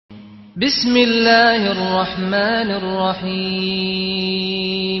بسم الله الرحمن الرحيم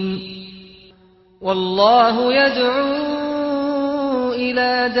والله يدعو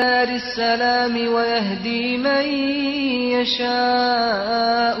إلى دار السلام ويهدي من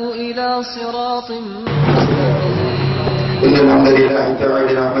يشاء إلى صراط مستقيم. إن الحمد لله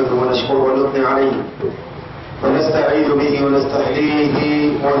تعالى نحمده ونشكره ونثني عليه ونستعين به ونستهديه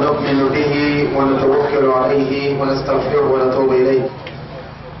ونؤمن به ونتوكل عليه ونستغفره ونتوب إليه.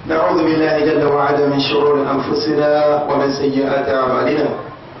 نعوذ بالله جل وعلا من شرور أنفسنا ومن سيئات أعمالنا.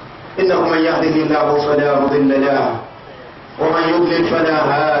 إنه من يهده الله فلا مضل له ومن يضلل فلا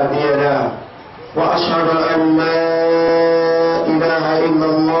هادي له، وأشهد أن لا إله إلا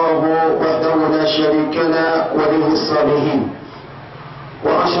الله وحده لا شريك له ولي الصالحين،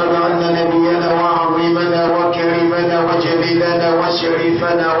 وأشهد أن نبينا وعظيمنا وكريمنا وجليلنا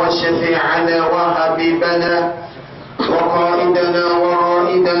وشريفنا وشفيعنا وحبيبنا وقائدنا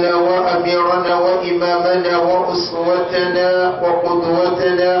ورائدنا وأميرنا وإمامنا وأسوتنا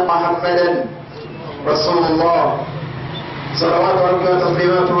وقدوتنا محمدا رسول الله صلوات ربي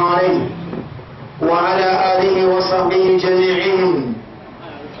وتسليماته عليه وعلى آله وصحبه جميعهم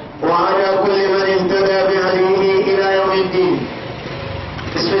وعلى كل من اهتدى بهديه إلى يوم الدين.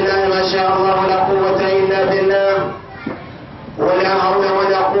 بسم الله ما شاء الله ولا قوة إلا بالله ولا حول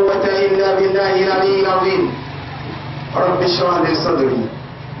ولا قوة إلا بالله العلي العظيم. رب اشرح لي صدري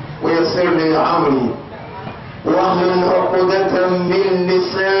ويسر لي أمري واحلل عقدة من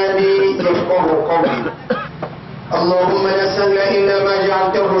لساني يفقه قولي. اللهم لا سهل إلا ما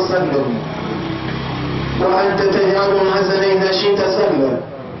جعلته سهلا وأنت تجعل الحزن إذا شئت سهلا.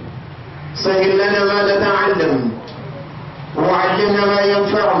 سهل لنا ما نتعلم وعلمنا ما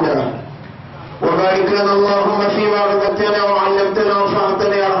ينفعنا وبارك لنا اللهم فيما رزقتنا وعلمتنا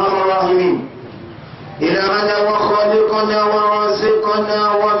وانفعتنا يا أرحم الراحمين. إلهنا وخالقنا ورازقنا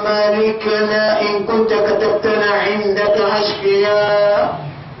ومالكنا إن كنت كتبتنا عندك أشقياء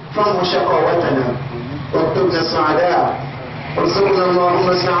فهم شقاوتنا واكتبنا السعداء. ارزقنا اللهم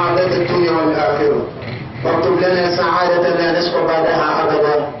سعادة الدنيا والآخرة واكتب لنا سعادة لا نشقى بعدها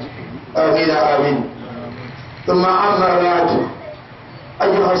أبدا. آمين آمين. ثم أما بعد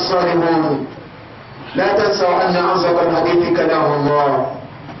أيها الصالحون، لا تنسوا أن أصدق الحديث كلام الله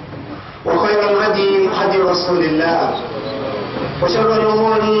وخير الهدي هدي رسول الله وشر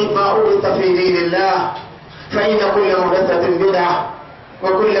الأمور ما أورث في دين الله، فإن كل محدثة بدعة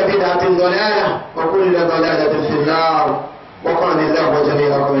وكل بدعة ضلالة وكل ضلالة في النار، وقال الله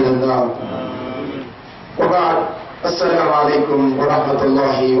وجميعكم من النار. وبعد، السلام عليكم ورحمة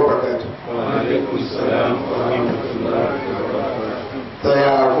الله وبركاته. وعليكم السلام ورحمة الله وبركاته.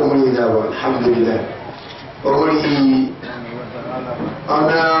 يا أمرنا والحمد لله. أمري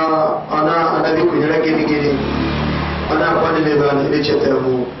أنا بكم يركني كذي. أنا أقول لبان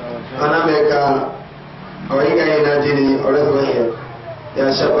لشترمو. أنا مكا أويكا يناديني أولا تبهير.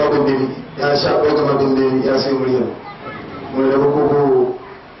 يا شباب بني يا شباب بني يا سيمريم. ملبكوكو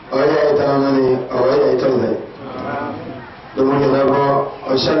أويا إتلامني أويا إتلامني. لمن يدعو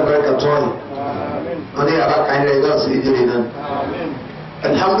أشان بركة أنا أراك عين رجال سيدنا.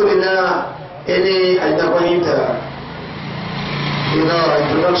 الحمد لله إني أجدكم أنت.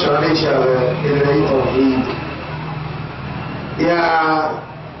 introduction عليك إلى التوحيد. يا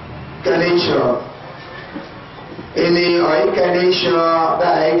كنيشة إني أي كنيشة ده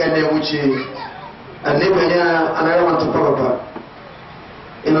أي كنيوشي. النبي أنا يوم تبربا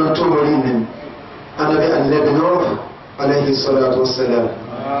إن أنتم أنا بالنبي نوح عليه الصلاة والسلام.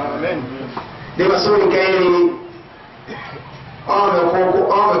 آمين. لما سوري كايني أم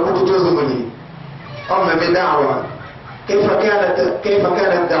كنت تزمني أم بدعوة. كيف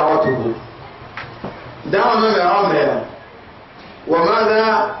كانت دعوته؟ دعوة من أمره وماذا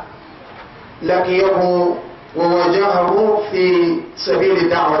لقيه وواجهه في سبيل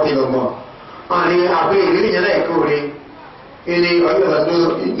الدعوة إلى الله. أنا أبي لي لا يكوري إني أيضا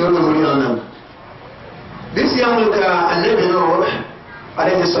نور. This young النبي نوح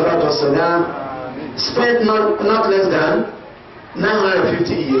عليه الصلاة والسلام spent not less than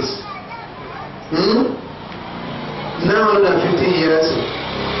 950 years. 950 years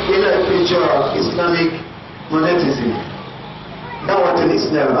in a picture of Islamic monotheism. دعوة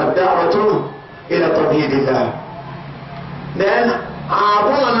الإسلام الدعوة إلى توحيد الله. Then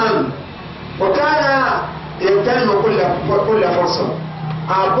أعطونا وكان يغتنم كل فرصة.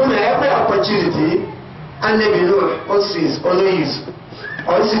 أعطونا every opportunity النبي نوح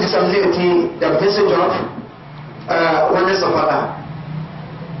always disseminating the message of oneness of Allah.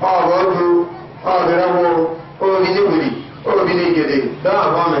 All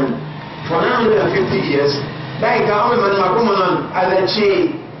for 950 years. Like I'm a man, as a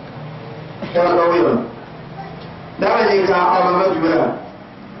chief ya ga wiyon da ne ka awa majura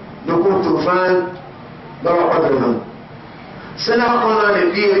da ku tufan da wa qadrun sana kona ne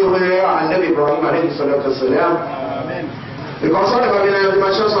biye wala ya annabi Ibrahim alayhi salatu wassalam amen because all of them ma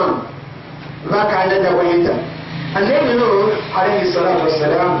shoson va ka da wayita annabi Nuh alayhi salatu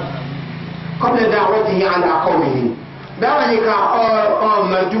wassalam qabla da'watihi ala qawmihi da ne ka o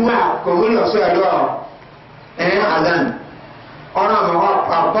majura ko wala so ya do adan ona ma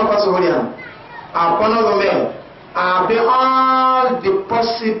wa papa so wala upon all the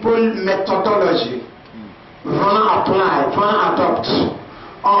possible methodology wanna apply, wanna adopt.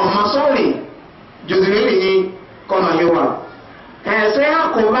 Masori, Joseph kono yewa. Say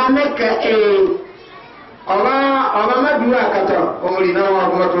ha ko ba make oba madua kata omuri na wa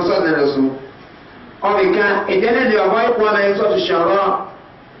ko to so na resu. Obika ejene de wa ko na yeso to shara.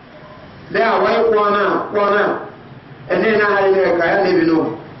 Da wa ko na ene na hali ka ya ne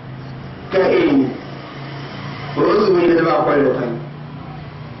bino. Ka ورزق من يدبع قولة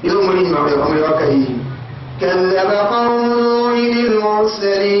يوم مريد معه وكيه كذب قوم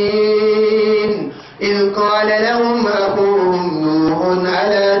المرسلين إذ قال لهم أخوهم نوح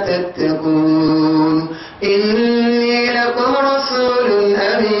ألا تتقون إني لكم رسول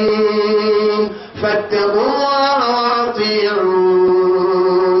أمين فاتقوا الله وأطيعون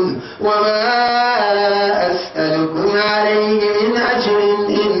وما أسألكم عليه من أجر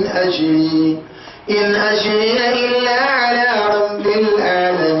إن أجري إلا على رب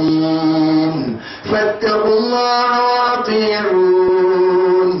العالمين فاتقوا الله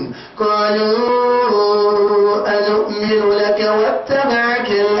وأطيعون قالوا أنؤمن لك واتبعك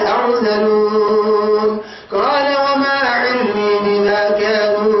الأرذلون قال وما علمي بما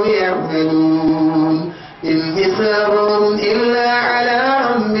كانوا يعملون إن حسابهم إلا على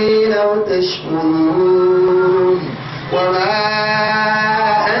ربي لو تشكرون وما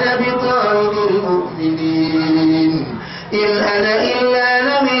إن أنا إلا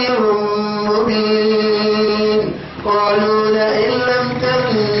نذير مبين قالوا لئن لم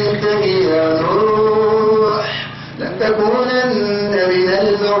تنته يا نوح لتكونن من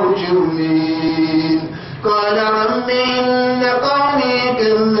المرجومين قال رب إن قومي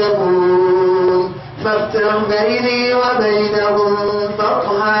كذبون فافتح بيني وبينهم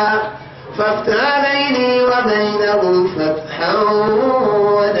فتحا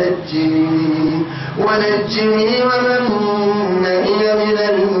ونجني ومن معي من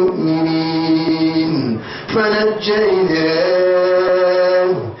المؤمنين فنجيناه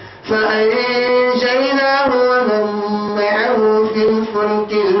فأنجيناه ومن معه في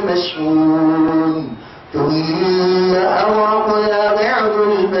الفلك المشحون ثم أغرقنا بعد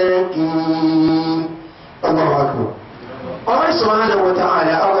الباقين الله أكبر الله سبحانه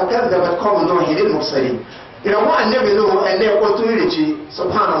وتعالى كذبت قوم نوح للمرسلين إذا هو النبي نوح أن يقول تريد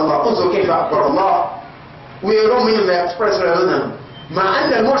سبحان الله انظر كيف أكبر الله ويرون منهم express لنا مع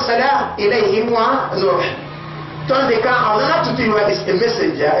أن المرسل إليهم ونوح تندك أولا تطيع a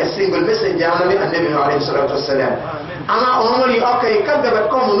messenger a single messenger النبي عليه الصلاة والسلام أما أمري أوكي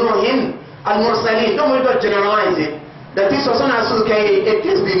كذبت قوم نوح المرسلين don't we don't generalize it that this was not as okay a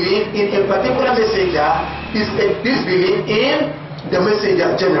disbelief in a particular messenger is a disbelief in the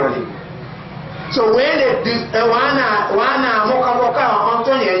messenger generally. So when wana moka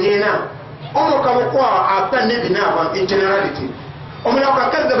Antonio yena moka after nabi na in generality omina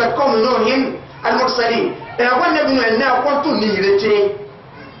ka kadaba comme no him al mursalin e wan nabi no na kontu ni rete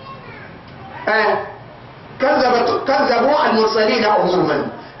kadzabu al mursalin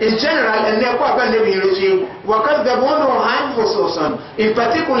umuman in general and ne ko ban nabi rete wa kadzabu no han khususan in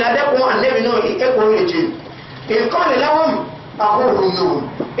particular da ko annabi no e ko rete in qala lahum أخوهم نوح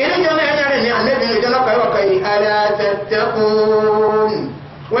إذا جاءنا يعني النبي جاءنا كي ألا تتقون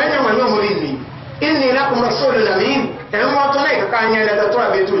وين ما يوم ريني إني لكم رسول أمين أما تنايك كان يلا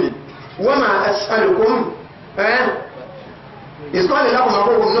بتوني وما أسألكم إذ قال لكم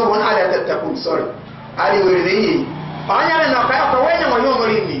أخوهم نوح ألا تتقون sorry علي وريني أنا لنا كي وين ما يوم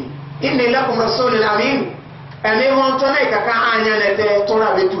ريني إني لكم رسول أمين أما تنايك كان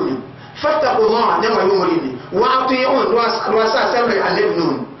يلا بتوني فاتقوا الله نما يوم ريني وأطيعون وسأسمع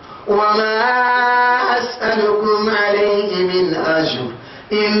النبنون وما أسألكم عليه من أجر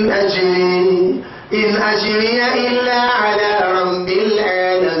إن أجري إلا على رب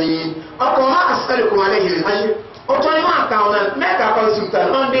العالمين أقول ما أسألكم عليه من أجر أقول ما أكاونا ما أكاونا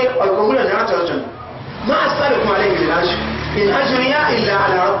سلطان أندي أقول لنا ما أسألكم عليه من أجر إن أجري إلا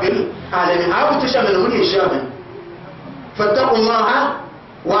على رب العالمين أو تشمل من الشامل فاتقوا الله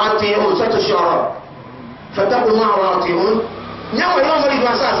وأطيعون سورة الشعراء فاتقوا الله وأطيعون نعم يوم مريد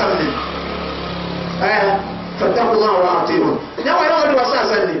واساسا فاتقوا الله وأطيعون نعم يوم مريد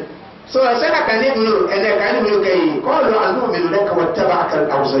واساسا So sana kanibulu ene kanibulu kai qalu al-mu'minu laka wattaba'aka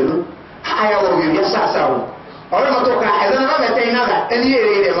al-awzalun aya wa ya sasawo ora motoka ezana ba metaina ga eni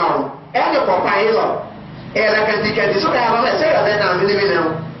ere mawo ene popa yelo era kantika so ka ba se ya na mini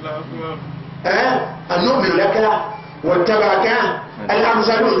al-mu'minu laka wattaba'aka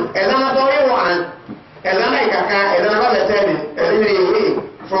al-awzalun ezana do yo an ezana ikaka ezana ba metaina ere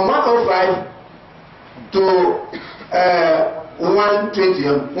from 105 to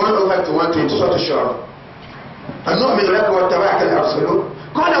 120 105 to 120 sort of short النؤمن لك واتبعك الأرسلون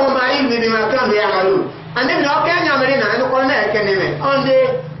قال وما علمي بما كانوا يعملون and then now can you imagine and call na keneme on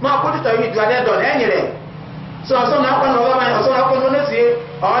the ma put it you do don anyre so na kwa no ba so na kwa no see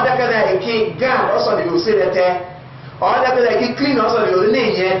all that kind of key God also the say that all that kind of key clean also the ne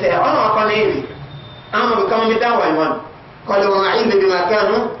nyete ona kwa na hivi ama kama midawa iman قال وما علمي بما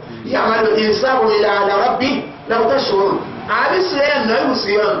كانوا يعملون إنسان إلى على ربي لو تشعرون عارف سيان نعم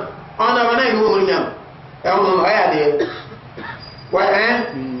سيان أنا بنا يقول مريم يوم غيادي وأن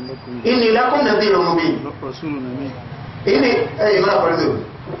إني لكم نذير مبين إني أي ما فرضوا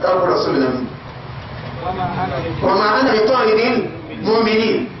رسول نبي وما أنا بطارد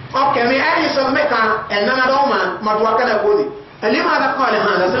المؤمنين أوكي من أي سمك إنما دوما ما توكل كودي لماذا قال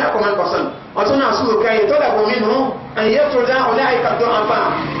هذا سلكم القسم وصنع سوء كي طلبوا منه أن يطرد أولئك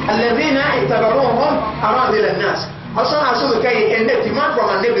الضعفاء الذين اعتبروهم أراذل الناس وصنع سوء كي إن اتمام from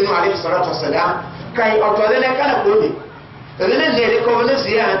النبي عليه الصلاة والسلام كي أطلع لك كودي لأن النبي كون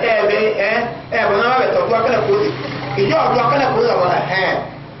نسيان بنا ما بتطلع كلا كودي إذا أطلع كلا كودي ولا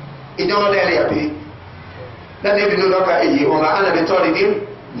إذا ما ده ليه لأن النبي نقول لك وما أنا بطارد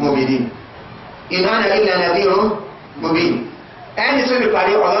المؤمنين إن أنا إلا نذير مبين ẹni sọ nípa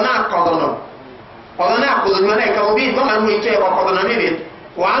rí ọ̀dọ́ náà kọ̀dọ̀ náà ìkà òbí ìgbọ́mà ní ìtẹ́ ẹ̀kọ́ kọ̀dọ̀ náà níbi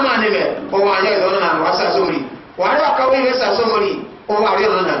wàá máa níbẹ̀ ohun àjọ ìlọ́nà náà wà sàsómìrì wàá rí ọ̀kàwé ìwé sàsómìrì ohun àrí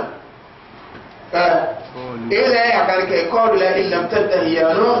ọ̀nà náà ilẹ̀ àkàríkẹ̀ kọ́ọ̀lù lẹ́ ilẹ̀ tẹ́tẹ̀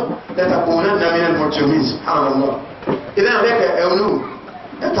ìyànú tẹ́tàkùnà nàmínà mọ̀tòmís àwọn ilẹ̀ àbẹ́kẹ̀ ẹ̀wọ̀nù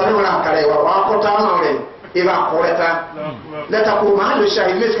ẹ̀tọ́nìwọ̀n àkàrẹ̀ wà wà kọ́ta ọ̀nà rẹ̀ ibà kọ́rẹ́ta lẹ́tàkùn máa lè ṣe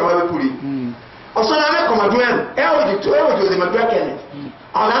àìmẹ́sì kàwé púrì ọ̀sán àmì kọ̀mọ̀dúnrún ẹ̀wọ̀dì òdìmọ̀dúnrún kẹ́lẹ̀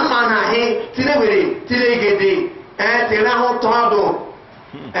ọ̀nà mma na ahị tilewere tilegede tẹ̀lé ahọ́ tọ́ọ̀dù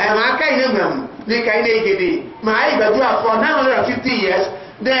ma aka ihe gbẹ̀m ní ka ilé igede ma ayi gbẹ̀dú afọ 950 years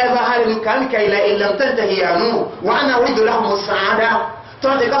dẹ́ẹ̀bá harimu kàmíkà ilẹ̀ ìlẹ̀mtẹ́ntẹ̀ ìyànú wà á na wíjọ láhùn sàádá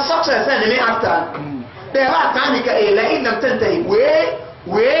tọ́ọ̀dù ká success ẹ̀ ní after dẹ́ẹ̀bá kàmíkà ilẹ̀ ìlẹ̀mtẹ́ntẹ̀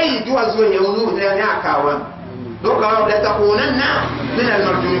wéé ìdúwà zuwa yẹ̀wùnú ní àkàwọn دوكا لتكونن من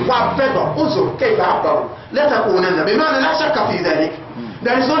المرجومين وابدوا انظر كيف عبروا لتكونن بمعنى لا شك في ذلك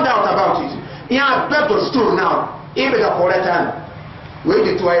there is no doubt about it يا better story now ابدا قولتان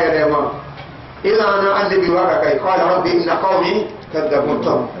ويجي توايا لما إذا أنا النبي وراك قال ربي إن قومي كذبون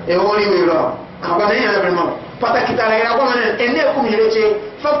طب إيوني ويرا أبدا يا برما فتكت على يرقم إنكم يلتي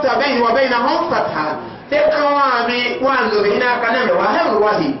فتح بيني وبينهم فتحا تكوامي وانظر هنا كلام وهم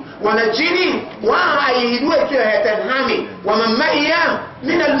وهي ونجني وعيدوك تنهامي ومن معي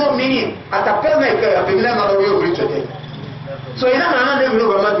من المؤمنين أتقلنك بالله ما لو يغري تدي so ina na na dem lo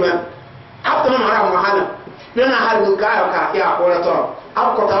ma duan after na ra mo hala na hal mu ka ya ko la to ab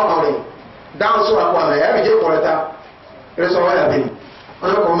ko ta o re down so akwa na ya bi je ko ta re so wa ya bi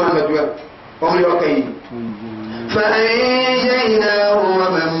ona ko ma na duan o mi o kai فأنجيناه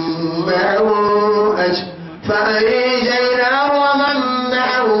ومن معه فأنجيناه ومن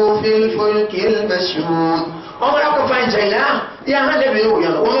معه في الفلك المشحون أمرك فأنجيناه يا هذا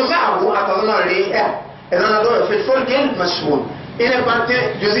بيقول ومن معه أتظن ريح إذا نظر في الفلك المشحون إلى بنت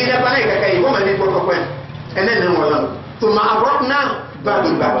جزيرة بنيك كي ومن يقول كوين إننا هو ثم أغرقنا بعد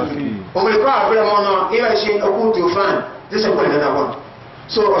الباقي أمرك أبدا مانا إذا شيء أقول توفان تسكون لنا وان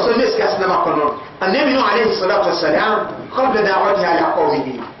so أصلا نسكت لما قلنا النبي عليه الصلاة والسلام قبل دعوته على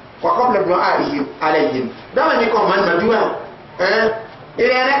قومه وقبل دعائه عليهم دعوا نكون من مدوى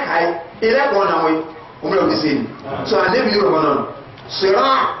إلى أنك هاي إلى قناوي وملو بسين so النبي يقول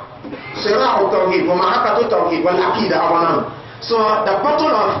صراع التوحيد ومعركة التوحيد والعقيدة أبنان so the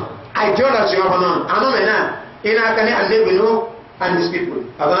battle of ideology أبنان أنا منا إنا كان النبي نو and his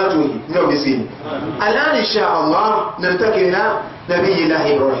people أبنان توحيد ملو بسين الآن إن شاء الله ننتقل إلى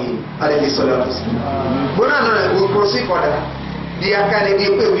Nabiullahi Ibrahim alayhi salatu wassalam. Bona we proceed further. Dia kan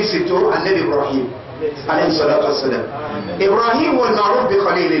dia visit to Nabi Ibrahim alayhi salatu wassalam. Ibrahim wal ma'ruf bi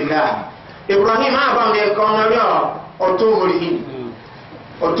khalilillah. Ibrahim aba ne kono yo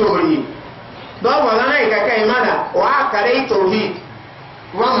otomuri. Do wala na ikaka imana wa kare tauhid.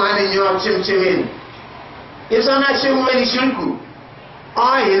 Wa mani nyo chimchimin. Isana shimwe ni shirku.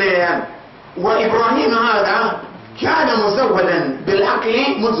 Ayine ya. Wa Ibrahim hada كان مزودا بالعقل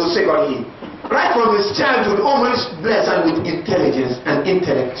منذ صغره. Right from his childhood, almost blessed with intelligence and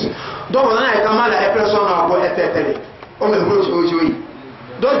intellect. Don't want to come out a person or boy at the on the bush.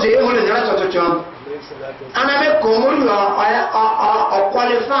 Don't you want to answer to John? And I make Komori or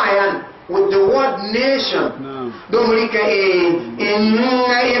qualify with the word nation. Don't إن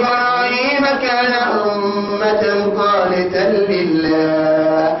إبراهيم كان أمة قانتا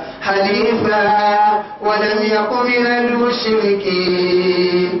لله حنيفا ولم يك من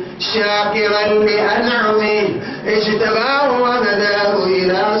المشركين شاكرا لأنعمه اجتباه وهداه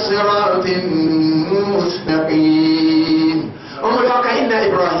إلى صراط مستقيم. أمرك إن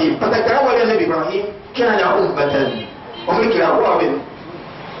إبراهيم فتكرر النبي إبراهيم كان أمة أمرك يا أبوه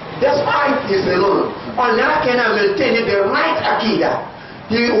despite his alone on that can maintain the right akida.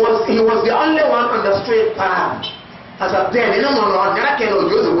 He was the only one on the straight path. As a then no one on that can do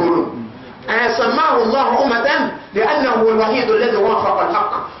the guru. And سماه الله أمة لأنه الوحيد الذي وافق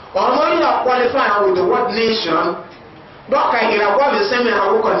الحق. وما إلا qualify with the word nation. دوكا إلى قول السماء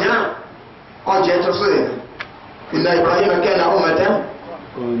أبو كنيا أو جيتوسي. إن إبراهيم كان أمة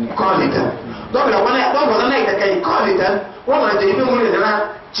قانتا. دوكا وانا كان قانتا وما جيبه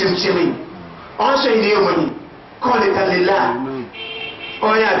مولدنا chimchimi also in the money call it lillah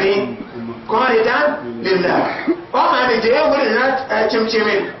oh yeah be call it lillah oh my be there with that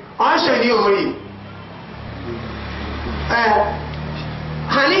chimchimi also in the money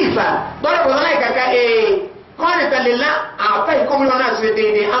hanifa dole ko na kaka call it lillah apa ko mo na se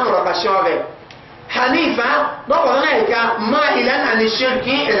de amro ka shove hanifa dole na ka ma ilan an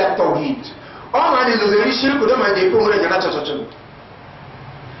shirki ila tauhid oh man no the shirku do man de ko mo na chochocho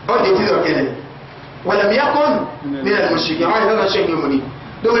ولم يكن من المشركين. هذا شيء يمني.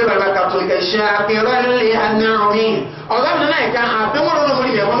 دول بالكاتوليك شاكرا لأنعمه. أظن أنا كان أبغى أقول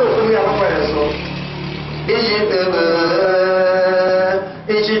لهم يا مولى سمي الله فيرسو.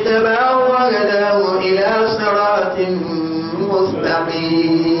 اجتباه وهداه إلى صراط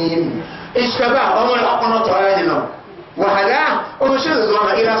مستقيم. اجتباه أمر أقنط عيننا. وهداه ونشر الزمان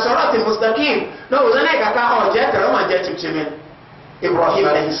إلى صراط مستقيم. لو ذنك كأو جت رما جت بشمل. إبراهيم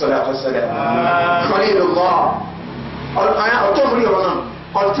عليه الصلاة والسلام خليل الله أتمري أبنان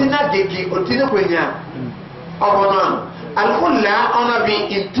أتنا دقي أتنا كوينيا أبنان الخلة أنا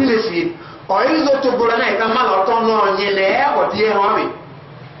بإنتلسي أيضا تقولنا كما لطنا نينه وتيه هامي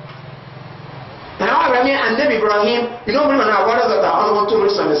أنا رمي النبي إبراهيم ينوم من أبواب ذات أنا منتظر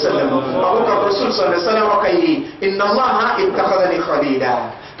صلى الله عليه وسلم أبوك الرسول صلى الله عليه وسلم وكيه إن الله اتخذني خليلا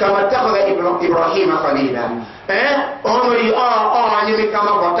كما اتخذ إبراهيم خليلا أمري أني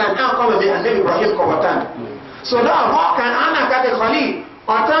كما قتان كما النبي إبراهيم قتان so that how can أنا كذا خليل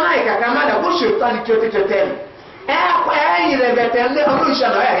أتانا كما ده بوش تاني تتتين إلى بتن ده أقول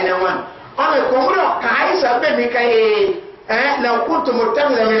شنو هنا وان أنا كمرة كايسة بني كاي لو كنت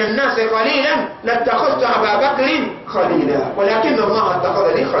متخذا من الناس خليلا لاتخذت أبا بكر خليلا ولكن الله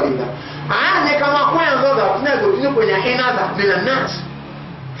اتخذني خليلا أنا كما قوي هذا نقول نقول هنا من الناس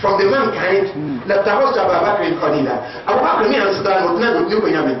from the mankind لاتخذت أبا بكر خليلا أبو بكر مين أصدقائي متناقض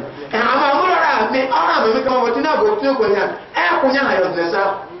نقول يامن أما أقول أنا من كما متناقض نقول يامن كنا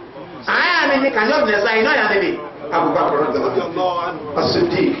يبنسا أنا من كان يبنسا إنه يعني أبو بكر رضي الله عنه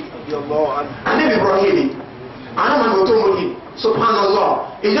الصديق النبي إبراهيم أنا من وتومي سبحان الله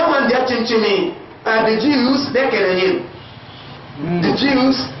إذا من جاتني the Jews they can the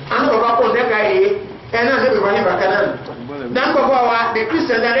Jews أنا بقول ده كاي أنا النبي إبراهيم بكران dan baba the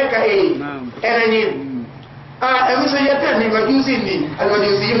Christian da reka enani emiso yete ni majusi ni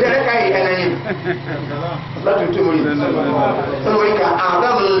almajusi yete reka enani la tutu mo so wika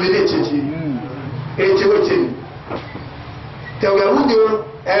adam le lechechi echewechi tewudo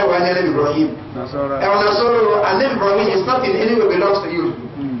wa nyele Ibrahim nasoro and Ibrahim is not in any way belongs to you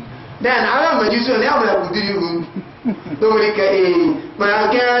then adam majusi na ya kudiri hu ذلك ما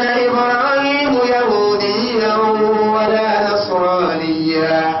كان إبراهيم يهوديا ولا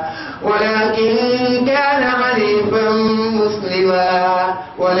نصرانيا ولكن كان حنيفا مسلما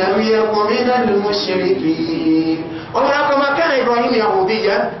ولم يك من المشركين. وما كان إبراهيم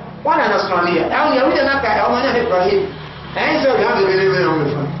يهوديا ولا نصرانيا أو يهوديا نكا أو من إبراهيم أين سوى هذا بليفين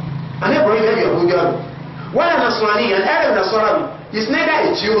أمفا أنا إبراهيم يهوديا ولا نصرانيا أنا نصراني is neither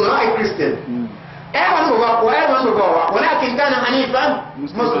a Jew nor a Christian. ولكن كان حنيفا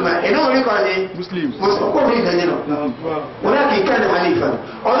مسلما إنه يقول مسلم ولكن كان حنيفا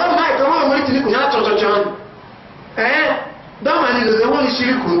although ما يكون مريت لكم يا تشجعون دام أن يزورون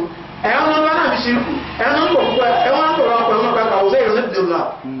يشركوا أنا ما بيشركوا أنا نقول وزير نبيullah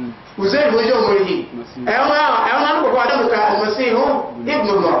وزير وجه مريه أنا نقول هذا المسيح ابن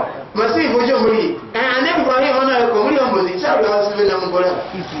الله مسيح وجه مريه أنا إبراهيم أنا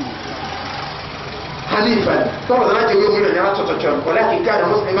حنيفا طبعا أنا يوم من جرات تتشابه ولكن كان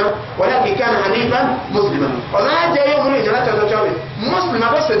مسلما ولكن كان حنيفا مسلما وأنا يوم من جرات تتشابه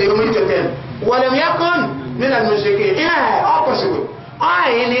مسلما بس ده يوم من جتين ولم يكن من المشركين إيه أقصد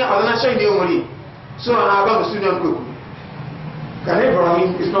إني أنا شيء يوم من so أنا أبغى مسلم كوكو كان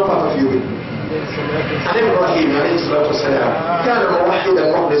إبراهيم is not part of you عن إبراهيم عليه الصلاة والسلام كان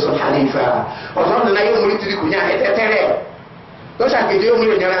موحدا مخلصا حنيفا وظن لا يوم من تدركوا يعني ترى توش أكيد يوم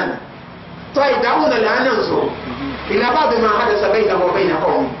من جران طيب دعونا الآن ننظر إلى بعض ما حدث بينه وبين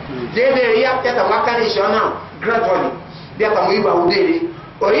قومه دي يتمكن إشانا gradually دي يتمويبه وديري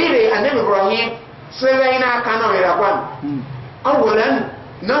وإلي أن إبراهيم سيرينا كانوا يرقون أولا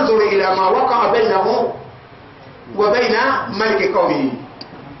ننظر إلى ما وقع بينه وبين ملك قومه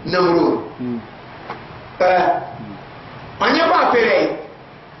نمرود أن يبقى فيري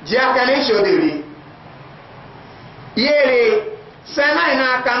جاء كان يشوديري يري sena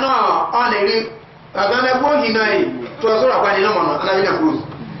ina kana oneri agana bo hinai to sura kwa ni nomo na bina cruz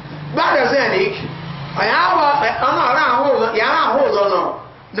baada zenik ayawa ana ra ho ya ho zono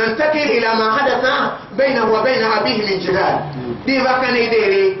nantakil ila ma hadatha bainahu wa bain abihi min jidal di bakana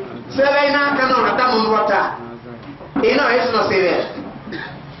idere sera ina kana na tamu wata ina isno sebe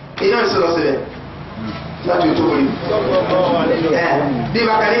la tuturi di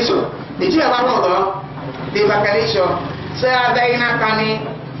bakanisho di ji aba mo di bakanisho saya daina kani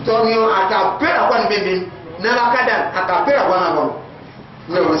tonyo akapera kwa mbimbi na lakada akapera kwa nabo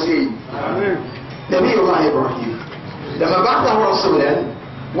ndio wasi Nabiullahi Ibrahim لما بعثه رسولا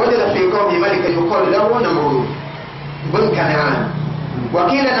وجد في قومه ملكا يقال له نمرود بن كنعان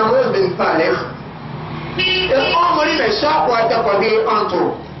وقيل نمرود بن فالخ الامر يشاق وتقضي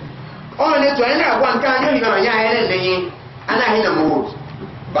انتو اولي تو انا وان كان يلنا يا هنا انا هنا نمرود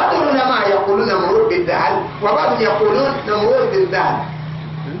بعض العلماء يقولون نمرود بالذهل وبعضهم يقولون نمرود بالذهل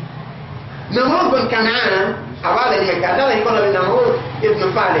نمرود بن كنعان أبدا المكان هذا يقول نمرود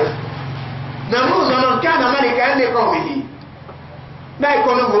ابن فالخ نمرود من كان ملكا لقومه لا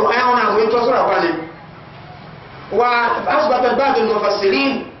يكون أنا ويتصل أبدا وأثبت بعض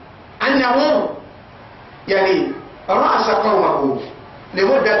المفسرين أنه يعني رأس قومه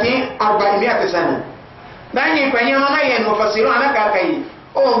لمدة 400 سنة لأن يبقى المفسرون أنا كاكاي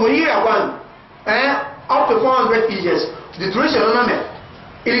oh we hear one up to 400 years the duration of man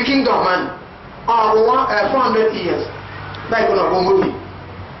in the kingdom man 400 years like on a movie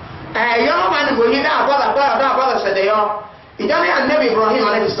young man go here brother said إذا النبي إبراهيم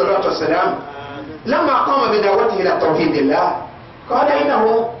عليه الصلاة والسلام لما قام بدعوته إلى توحيد الله قال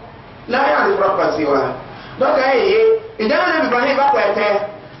إنه لا يعرف ربا سواه دوكا إذا النبي إبراهيم بقى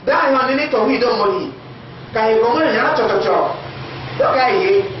ده يعني توحيد أمه كاي يقومون يا تشو دوكا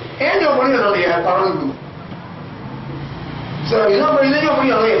any of you know they are around you. So you know when you know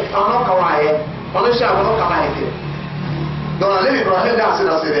I'm not kawaii, I'm not sure I'm not kawaii. Don't let me Ibrahim dance in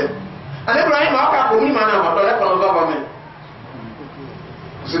us with it. And Ibrahim aka ko ni mana ma dole ko government.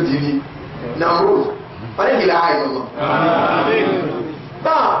 So divi. Now rule. Pare bila ay no. Amen.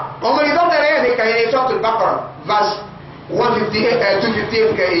 Ba, o mo ito tere de kay ni chapter Baqarah verse 158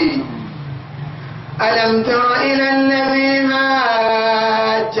 258 kay ألم تر إلى الذي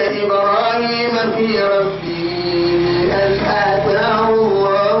حاج إبراهيم في ربه أن آتاه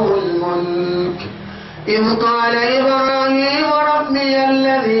الله الملك إذ قال إبراهيم ربي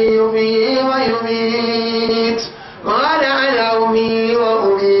الذي يحيي ويميت قال أنا أحيي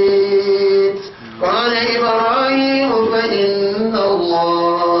وأميت قال إبراهيم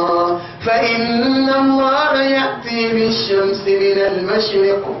فإن الله يأتي بالشمس من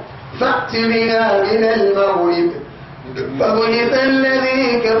المشرق فأت بها من المغرب فبهت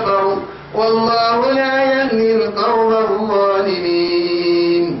الذي كفر والله لا يهدي القوم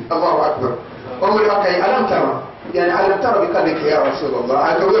الظالمين. الله أكبر. أمر أوكي ألم ترى يعني ألم ترى بقلبك يا رسول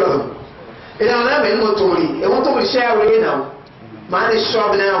الله أكبرهم إذا أنا من المطوري شاوري هنا ما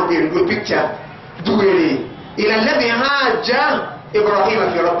الشعب now there good picture دويري إلى الذي حاج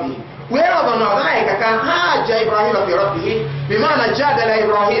إبراهيم في ربه ويرضى نوعك كان حاج إبراهيم في ربه بمعنى جادل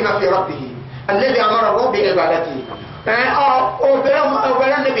إبراهيم في ربه الذي أمره بعبادته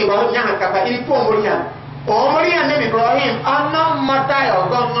أولا النبي إبراهيم نحن كفا إلفو مريان ومريان النبي إبراهيم أنا متى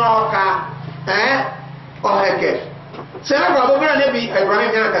يغنوك وهكذا سنبقى أبونا النبي إبراهيم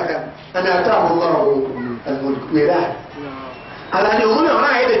نحن كفا أن أتاه الله الملك ويراه على أن يقول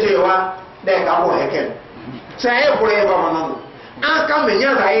هنا هيدا جيوا ذلك أبو هكذا سيقول إبراهيم aka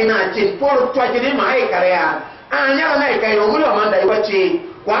menya rai na chin por twajini mai karea anya na kai omuri amanda iwachi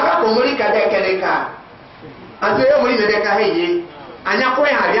waka komuri kada keneka ante omuri ne ka heye anya ko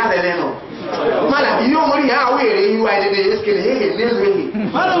ya bia de no Mana iyo muri ya were you I dey eskele he nezu he.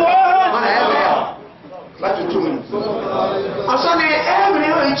 Mana ebe. Lati tumi. Asane every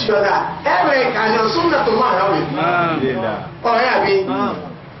no each other. Every kind of sunnatullah ya we. Oh ya bi.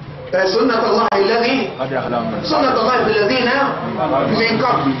 Sunnatullah alladhi sunnatullah alladhina min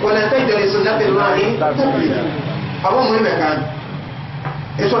qabl wa la tajid li sunnatillahi tabdila. Abu muhimu kan.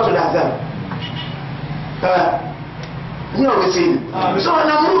 It's what that. You know we see. So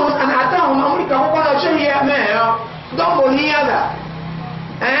namu an atahu namu ka ko na shehi ya me don't believe that.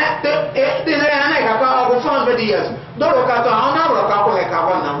 They say ana ka pa go 400 years. Doro ka to ana ro ka ko he ka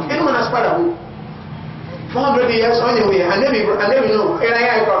ba na. Enu na spada hu. 400 years anyway. And never know. Era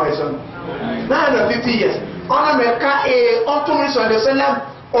ya ko person. 950 years. Ona me ka onto so de sallam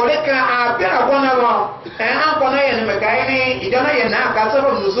ore ka abira bona ro. An ko na ye me ka ni idana ye na ka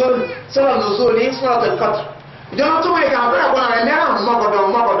sabab nuzul ni surat al-qadr. Idana to me ka abira bona na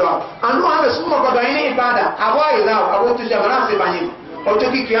magodo. Anu ame sumo godo ni ibada. Awa ila awo tu jabara se banyi.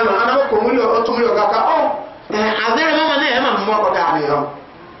 Ojo ki kiyama ana ko muri o to muri o kaka azere mama na e ma mo ko da ni ho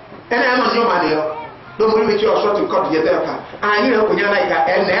ene e ma nyo ma ni ho do muri mi ti o so to ko ye de ka anyi re ko nya na ka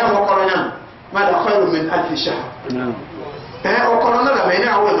e na e mo ko nya ma da khairu min alf shahr o ko na da me ni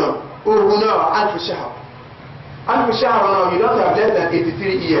awo no o hu no alf shahr no you don't have less than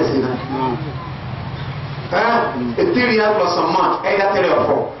 83 years now 3 years plus a month either 3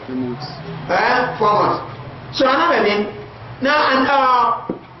 or 4 4 months so another thing. Now and I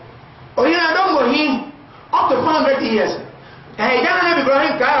don't go him up to 400 years. Hey, don't let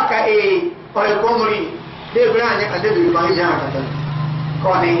Ibrahim Kaka or a Komori. They bring and they will buy Janaka.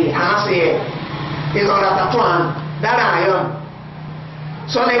 Connie, Hanasi is on that one that I am.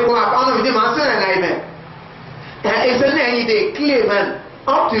 So they go up on the master and I met. It's a name they clear man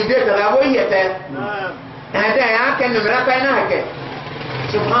up to date that I will yet there. And then I can never can.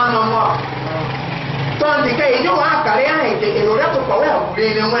 Subhanallah. Tonti ke ijo wa kare ya ke ero to pa wa bure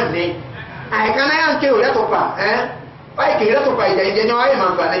ne wanne ai kana ya ke ero to pa ai ke ero to pa ije no ai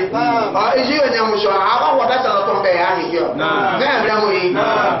man pa ne ijo nya mu so aba wa da ta to be ya ni yo na bra mo yi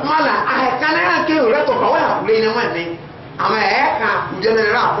mala ai kana ya ke ero to pa wa bure ne wanne ama ka uje ne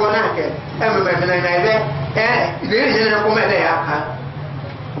ra ko na ke me na be ile ne ko me de ya ka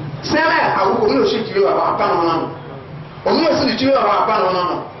sema awu ko mi o shi tiri wa pa no no o mi o shi tiri wa pa no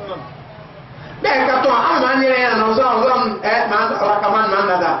no then kato ama ni ya no zo man ala kaman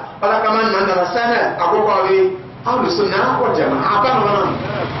nada sana akoko bi ahlu sunna wal jamaa apa no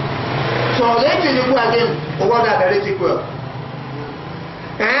so le ti ni ku again o wa da dare ti ku ode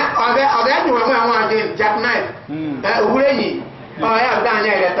ni wa ma again jack knife owure yi ya da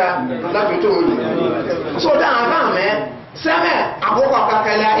nya leta la bi to mu so da ba me same akoko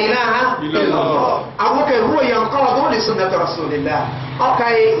kakala ilaha illallah akoko ruwa yanqadu li sunnati rasulillah.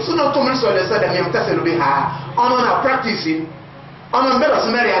 Okay, so no to me so the said that you tell be ha on practicing on better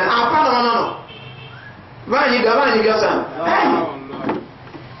Samaritan no vani ga san no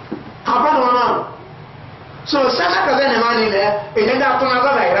so sana ka zane mani le e da to na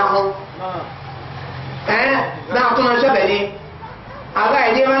ga ira ho da to na jabe ni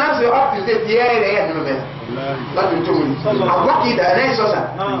aga ide mana so up to the year ya no be la bi to mu awaki da na so sa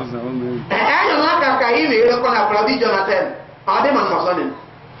no ka ile ko na prabi Jonathan Adam and Masonin.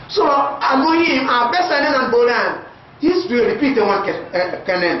 So, Amoyim, our best and Bolan, history repeat the one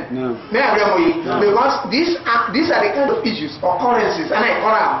canon. Because these are the kind of issues, occurrences, and I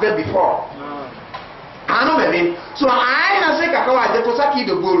have read before. I know maybe. So, I say Kakawa, the Tosaki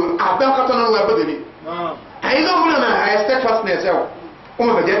the Bull, I've done Cotton Webber. I know I steadfastness.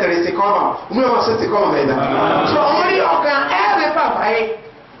 Uma vedete se come, uma se come veda. So, only occur every papa.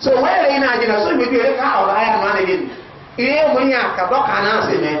 So, where they now, so we do a cow, I am managing. Ile mwenye kadoka na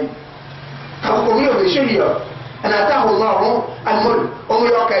sema kakomio bishiyo anatahu Allah al-mulk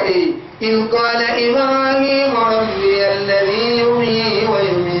umyoka in qala ibrahim rabbi alladhi yuhyi wa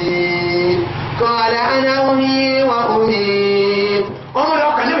yumiit qala ana uhyi wa umiit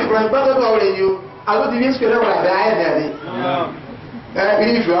umyoka ni Ibrahim bado do ole you alo di vis kele wala da ya dadi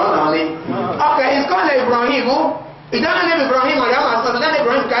ini fi ona ni okay is qala Ibrahim idana ni Ibrahim ya ma sadana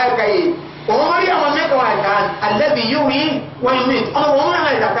Ibrahim kai Omari amameka wa kan alladhi yuhyi wa yumiit ona wona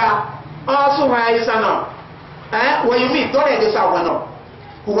na daka asu hayi sana wa yumiit dole de sawano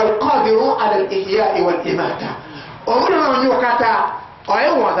huwa alqadiru ala al-ihya'i wal imata omuri na nyokata oyi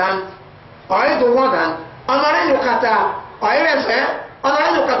do wadan onare nyokata oyi rese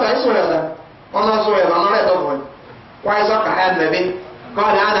onare nyokata isolela ona zoela onare do boy wa iso ka had lebe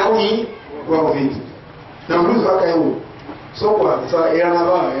qala ana uhyi wa umiit na mruzo akayo so what so era na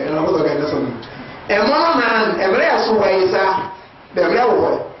ba to get so e mo man e bre aso wa isa be bre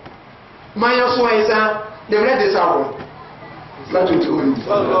wo Mayo Suaisa, the red is our. Not to do it.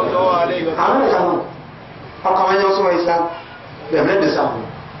 I don't know. How come I also is that? The red is our.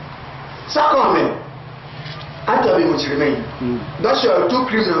 Second, I tell you what you remain. Those are two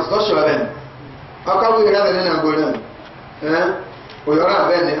criminals, those are them. How come we have an Angolan? We are a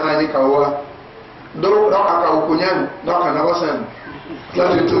band in Anikawa. Don't Dr. Kunyan, Dr. Navasan.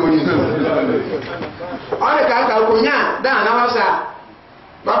 Not to do it. I can't Kunyan, Dan Navasa.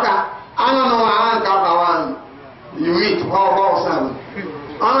 Dr. I don't know how I got one. You meet all son.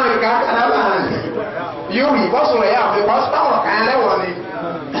 I got another hand. You was way up because power and I want it.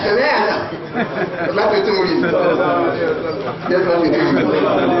 Let me do it.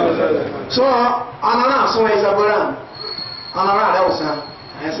 So, Anna, so is a brand. Anna, that was a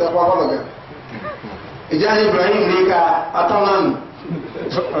problem. Ijani Ibrahim Nika, Ataman.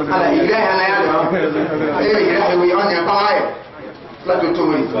 And I we on your fire. Let me do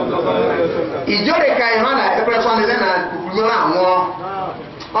it. Ijore Kaimana, a person is in a Kumana more.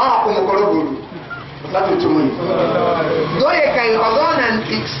 Oh, Kumokoro. Let me do it. Dore Kai Odon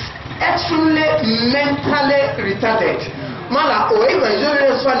is extremely mentally retarded. Mala, or even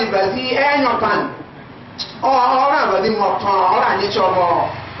Junior Swani Bazi, and your pan. Or rather, the more or any trouble,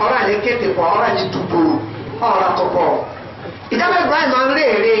 or any kitty, or any tupu, or a topo. It doesn't grind my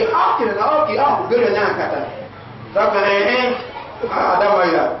lady, oh, good enough. I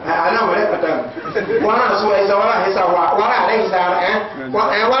know what happened. One is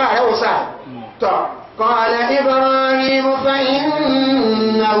قال إبراهيم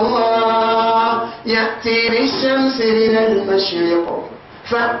فإن الله يأتي بالشمس من المشرق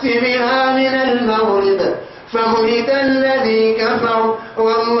فأت بها من المغرب فبهت الذي كفر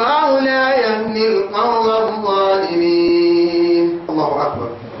والله لا يهدي القوم الظالمين. الله أكبر.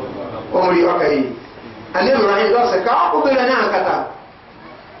 أمري أكيد. And Ibrahim does a car, who will announce that?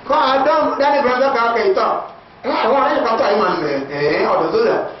 God, don't let Ibrahim car cater. I want to cut him or do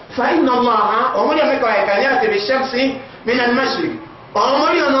that. Find Allah, or when you make a career to be Shamsi, Min and Mashri. Or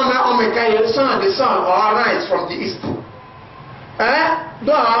when you know the sun, or rise from the east.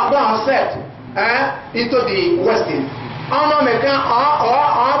 Don't set into the western. Oh, no, make or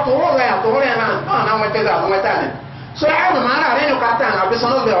to over there, to over there, oh, now we tell that. So I have a man, I didn't cut down, I'll be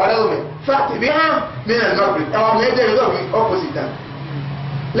son of the other. Fact, we have been a North, or maybe there is a opposite.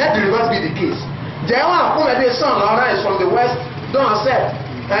 Let the reverse be the case. There are who the sun arise from the west, don't set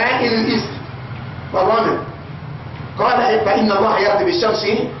in the east. But one قال فإن الله يأتي بالشمس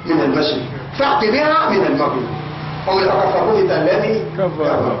من المشرق فأت بها من المغرب. فبهت الذي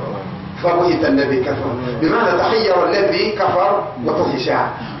كفر. فبهت الذي كفر. بمعنى تحير الذي كفر وتخشع.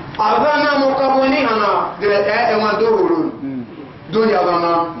 أظن مقبولينا دون دور دنيا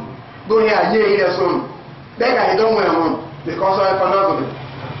ظنا دنيا يهي son. They got don't wear one because I found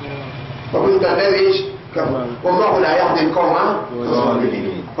فبهت الذي كفر والله لا يهدي القوم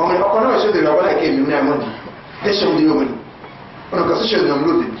الظالمين. ومن أقنع شد الرجال كيف ينامون تشوف اليوم أنا كسر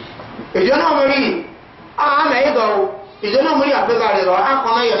النملود إجانا مري أنا يدعو إجانا مري أبغى لله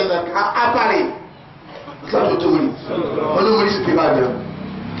أقنع يلذك أباري لا تقولي أنا مري سبيبادي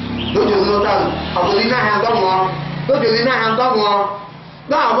دوجو نوتان أبودينا هنداموا دوجو هنداموا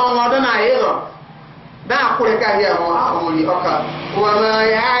دا أبغى ودنا يدعو دا أقول كهيا ما أمري أكا وما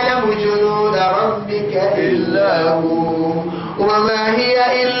يعلم جنود ربك إلا هو وما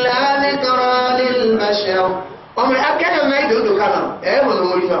هي إلا ذكرى للبشر ومن أكد ما يدود كلام إيه من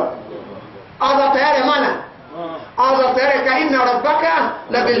المريض هذا تاري مانا هذا تاري كإن ربك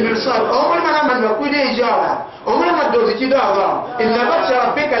لبالمرصاد أمر ما من نقول إجارة أمر ما تدود كده إن بطش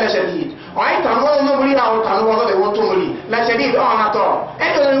ربك لشديد وأي تنوى المريض أو تنوى هذا وتمري لشديد نطور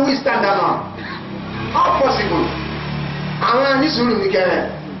إيه اللي stand alone how possible أنا نسول بكلام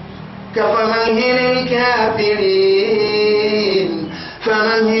كفمهل الكافرين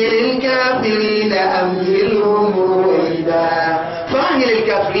فمهل الكافرين أمهلهم رويدا فمهل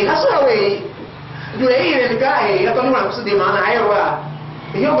الكافرين أصلاً دوئي للكاهي يقولون أن قصدي معنا عيوة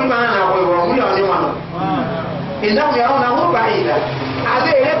يقول معنا عيوة مليون يوانا إنهم يرونه بعيدا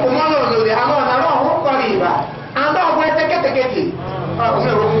هذا يقول مليون ذي أما نراه قريبا عندهم ويتكتكتي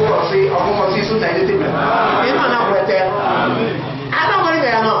أمي رفوه أمي سنة يتبع إما نقوته أنا مريض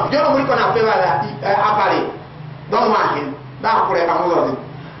أنا جرو مريض كنا في هذا أباري دون واحد دا أقول أمور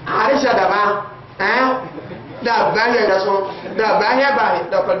عارشة دما دا باهي داسو دا باهي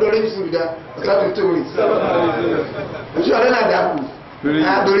دا كدولي سودا لا تنتمي شو أنا دابو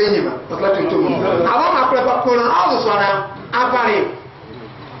دولي نيما لا تنتمي أبغى ما أقول بقولنا أو صورة أباري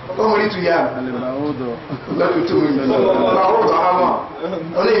أموري تيام لا تنتمي بعوض أما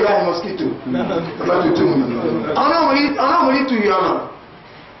أنا يبغى موسكيتو لا تنتمي أنا مريض تيام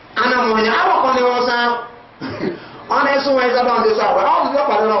ana mo nya aba ko ne wosa ona eso wa za don de sa wa o do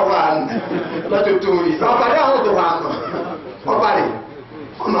pa no wa la tuturi so pa ya do wa o pa ri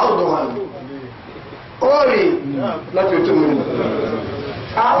ona do wa ori la tuturi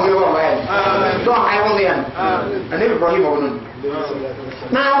ah we wa do I only an and Ibrahim won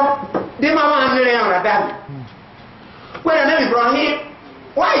now the mama nre ya radan when Nabi Ibrahim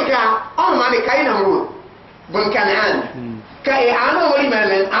why ka on ma de kai na mo bon Canaan kai ana wori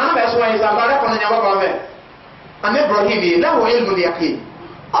melen ana ba so wa isa ba ko nya ba me and Ibrahim la wo ilmu yaqin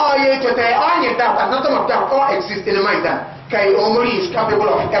oh ye tete on ye doubt and nothing of doubt all exist in the mind that kai omori is capable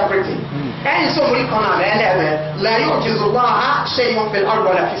of everything and so we can la yujizu Allah shay'un fil ardi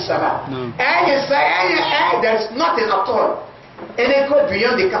wala fis sama and you say there is nothing at all and it goes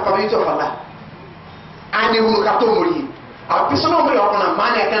beyond the capability of Allah and it will kato mori a person omori okona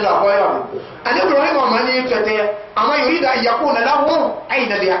man ya kenda boyo and Ibrahim mani tete ama yurida yakuna lahu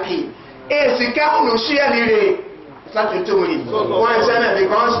aina yaqin sika no share lire that to mori why is that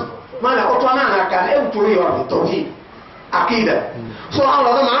because man otona na kan e turi o Thauheed akida so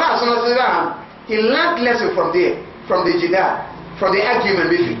Allah the man as he learned lesson from there from the jidal from the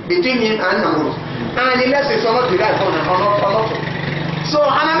argument between him and Nuoh and the lesson is not derived from not so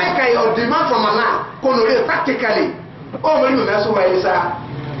anameka your demand from Allah kono re practically o mo ni me so wa isa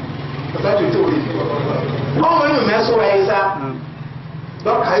that to mori o mo ni me so wa isa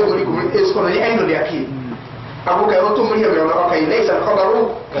do kai mori ko is kono ni endo de akida abuka o to mori e o kai laysa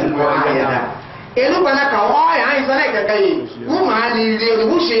al-khabaru kal-mu'ayyana elu bana ka o ya isa na ka kai mu ma ni le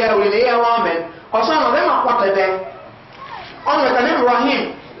bu she ya we le ya wa men o so na be ma kwata de on ka ni Ibrahim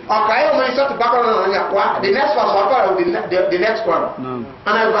o kai o man sort bakara na ya kwa the next verse or the next one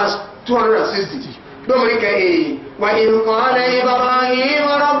and I verse 260 do mo ka wa in qala Ibrahim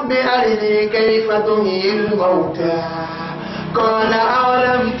rabbi arini kayfa tuhil mauta qala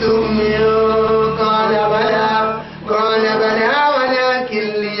awalam tu'min qala bala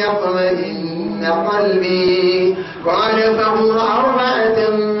walakin liyatma'inna قلبي قال فهو أربعة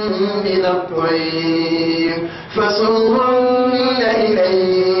من الطير فصرهن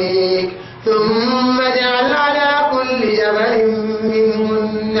إليك ثم اجعل على كل جبل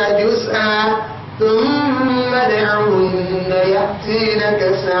منهن جزءا ثم ادعهن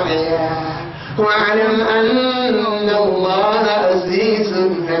يأتينك سعيا واعلم أن الله عزيز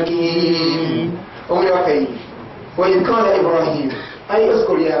حكيم وإذ قال إبراهيم أي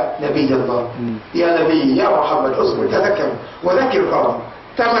اذكر يا نبي الله يا نبي يا محمد اذكر تذكر وذكر قوم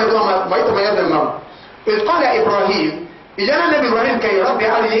كما ما يتميز المرء إذ قال إبراهيم إجانا نبي إبراهيم كي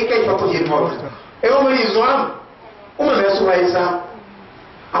ربي أرني كيف تحيي الموتى يوم الإزوام ما يسوى إيسا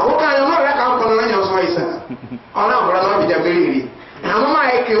أقول كان يوم رأيك أقول لنا يسوى إيسا أنا أقول لنا بجابريري أما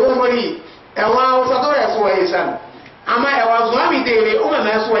ما يكي أمري أما وصدور يسوى إيسا أما يوازوامي ديري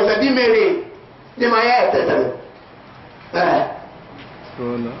ما يسوى إيسا دي مري دي ما يأتتل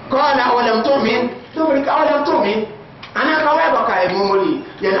قال أولم تؤمن أولم تؤمن أنا قوابك يا مولي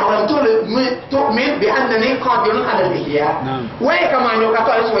يعني أولم تؤمن بأنني قادر على الإحياء وكما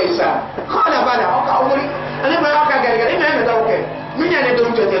يقطع سويسا قال بلى أولي أنا ما أقع قال إما أنا دوك من يعني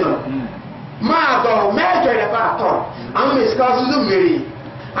دوم تتنو ما دو ما جرى باتو أنا مسكاز زمري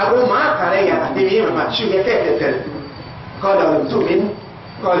أقول ما كاريا أدمي ما شو يكتب قال أولم تؤمن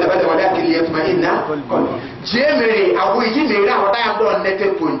قال بلى ولكن ليطمئن قلبي جمري أبو يجي أو تايم دون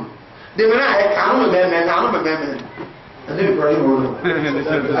نتبون دمنا هيك كانوا ممن النبي إبراهيم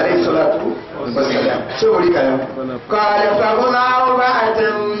عليه الصلاة والسلام شو لي كلام قال فهنا أربعة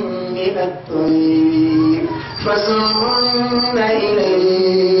من الطير فصرهن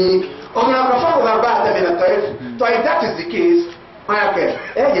إليك أمنا فهنا أربعة من الطير so if that is the case okay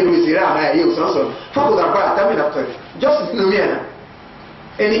you will see that you so فهنا أربعة من الطير just إنومينا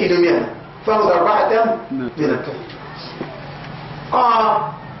any إنومينا فهنا أربعة من الطير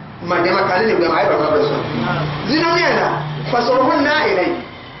ما جمع كان لي بما يبقى بس زينومينا فصرهن إليه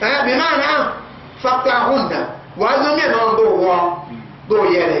بمعنى فقطعهن وزينومينا دو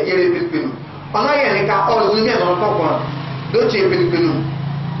يلي بيبينو أنا يعني كأول زينومينا نطقوا دو شيء بيبينو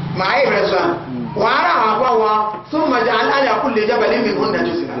ما يبرزان وأنا أقوى ثم جعل على كل جبل منهن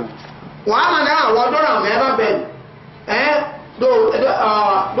جزءا وأنا ودورا ما بين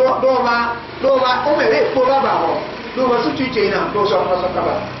دو ما أمري فولا باهو دو ما سوتشينا دو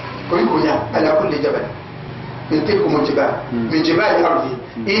سوكا كويكونا على كل جبل من تلكم الجبال من جبال الأرض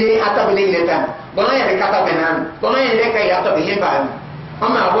إلي أتى بنينتان بنا يركض بنان بنا يركض يأتى بهبان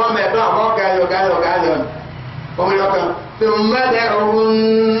أما أبوه ما يبلغ أبوه قال ومن يقول ثم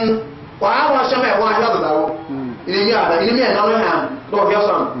دعوهن وأبوه شمع واحد له إلي ميادا نعم دو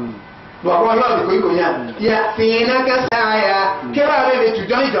يصن do ko lo ko ko nya ya fina ka saya kera be tu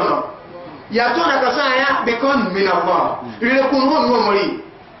joni jono ya to na ka saya be kon min Allah ile kun won mo mori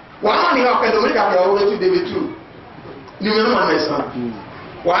wa ma ni ka do mi ka ko tu de be tu ni me no ma mesa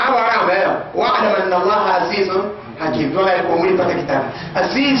wa ra be wa adama inna Allah azizun hakim do la ko mori pata kitab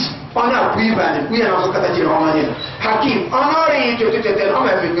aziz ona kuiba ni kuya na so kata jiro ma ni hakim onore to o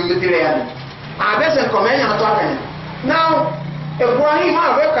ma be mi dire ya ni abese ko me nya to akanya now Ibrahim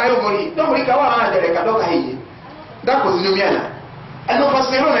awe kayo mori do mori ka wa ma dere ka do ka hiye da ko zinu miana eno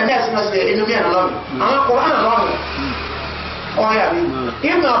fasero na nes na se inu miana no ama Quran no o ya bi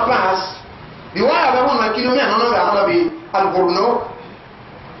in the past the way abe won na kinu miana no ga bi al-Qur'an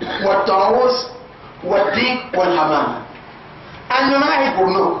wa tawus wa dik wal hamam anu na hi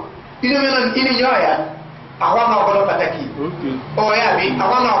Qur'an inu miana inu yoya awa na ko do pataki o ya bi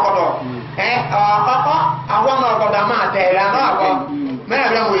awa na ko do àwọn ọmọ ọ̀gọ̀dà máa tẹ̀ ẹ̀rẹ̀ àná àkọ́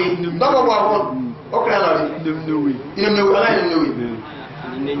mẹ́rin wòye dọ́gbọ̀gbọ̀ ọ̀gbọ̀n ó kìrà lọ rí inúmẹ́wé aláìnúmẹ́wé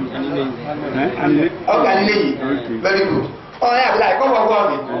ọgbà nílé yìí very good ọ̀rẹ́ àbílá ìkọ́gbọ̀gbọ̀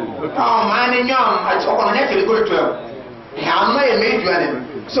ọ̀gbẹ̀ ọmọ anìyàn àti ọkọ̀nà nẹ́kẹ̀lẹ́ kó ètò ẹ̀ àmọ́ èmé ìjọ ẹ̀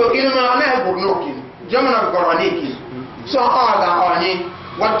so inúmẹ́ aláìbùrù n'ókè german of gọ̀rọ̀ ní ìkì so ọ̀gá ọ̀nyí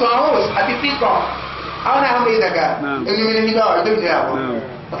wọ̀tọ̀ ọ̀hún àti píkọ̀ àwọn àwọn ìdàgà inúmẹ́ ní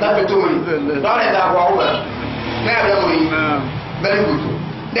That's the way. Don't let that go over. Very good.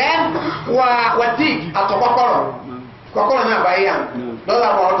 Then, what dig at the Kokoro na by yam. Those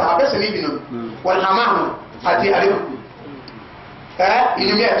are what I best live in. Well, Hamam at the Ariku.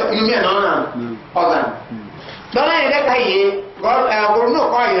 You mean on other. Don't I let I God will no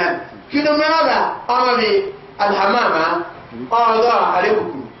coin. You don't remember only Al Hamama or the Ariku.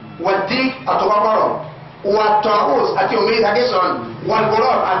 What dig at the Kokoro. What travels at your maid addition, one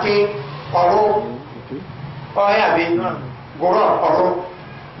goror at a oro or yabi goror oro.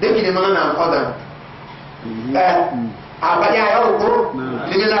 They give him an other. Abaya oro,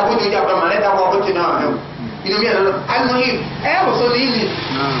 Limina put it up on my letter or put it on. You know, I know him. Ever so easy.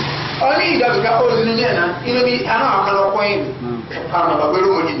 Only that because in Indiana, you know, I know point. I'm not a good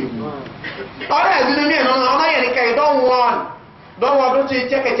woman. All right, you know, I don't want to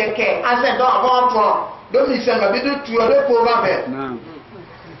check it. I said, don't want to. Don't listen, but they do to other poor bear.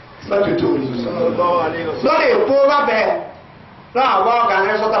 Not to do. Not a poor bear. No, I walk and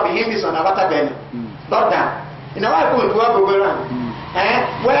there's what I behave this on a better bed. Not that. In a way, I put work over around.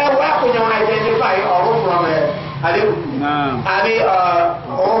 Where can you identify or from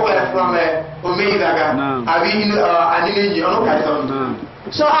over from Omega? I mean, an Indian.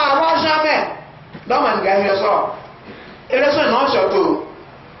 So I was a man. Don't man get here, so it is not so too.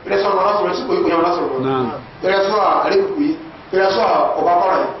 Il est sans le souper qu'on a sur le il est soit avec lui il est soit au bas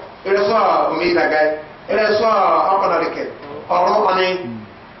il est soit au milieu de la gueule il est soit en pendant lequel alors on est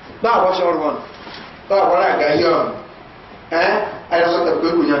dans votre ordre dans voilà gaillon elle soit de peu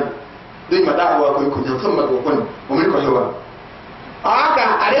couillon de madame ou couillon comme ma couillon on me connaît aka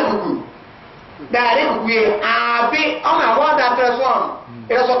ale beaucoup d'aller couiller abi on a voir d'être soit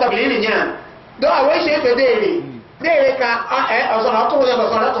il est soit tablé ni rien donc ouais c'est de délire They can also told them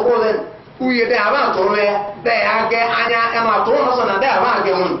to hold them. Who you there about to wear, they are get Anya and my told us on there about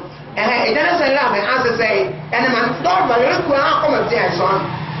them. And it doesn't say love and answer say, and man, don't but look where I come up there, son.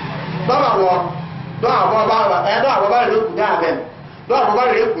 Baba walk, don't Baba, and don't Baba look down them. Don't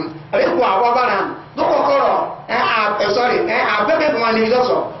Baba look, a little Baba, don't call, sorry, and I bet one is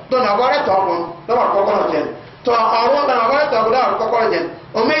also. Don't have what I talk on, don't call them. So I want to avoid talk about cockroaches.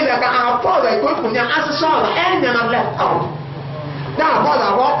 Or maybe I can afford a good one as a son and then I'm left out. Now, what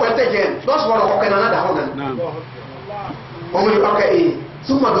I walk with again, those were walking another woman. Only okay,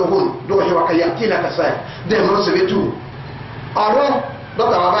 some of the wood, do you walk a yatina, then most of it too. Although,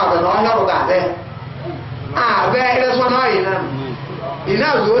 Dr. Ababa, no, I know that there. There is one eye in them. He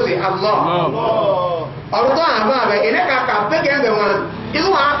now goes in Allah. Although Ababa, in a car, big and the one, is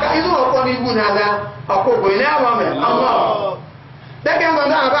one funny wound as a in our woman. Allah. That can go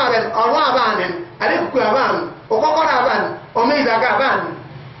down about it, or Raban, I didn't quit a van, or Cocoravan, or Meza-Gavan.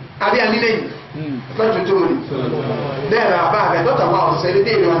 Have you any name? Not to do it. There are bad, not about say the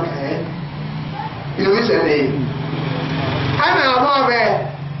day one can. You know, it's a name. I'm a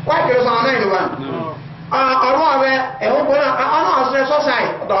lawyer. Why can on anyone? A lawyer, a whole other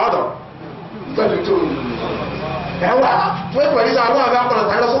society, the other. Not to do it. Wait for this, I want to go to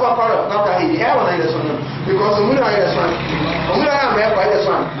the super color, not that he ever made a son. Because the moon is a son. The moon I am by the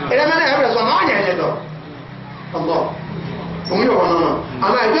son. And I have a son on your door. Allah. And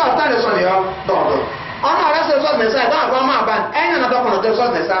I do a tiny son here, daughter. On our rest of the side, I want my band, and another one of the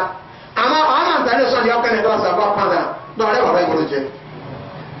son. I'm not tiny son, you can cross about Panda. No, I never go to jail.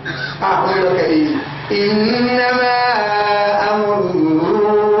 إنما أمره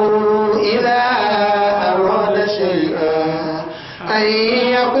إذا أراد شيئا أن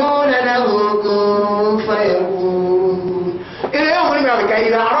يقول له كن فيكون. إذا يوم الملك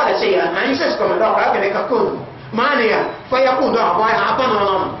إذا أراد شيئا أن يسكن الله هكذا يكون مانيا فيكون ده بايع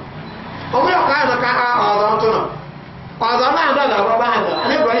عطنا ومن كان كأعضاؤنا أعضاؤنا هذا ربنا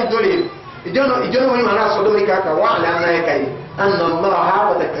أنا بعيد دولي إجنو من الناس صدوري كذا وعلى أن الله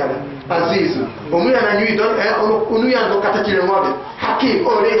وتكلم عزيز ومن أن يدون أنو يندو كتير مودة حكيم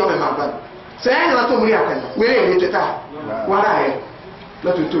أولي يوم المعبد سأين لا تمري أكن وين يتتا ولا هي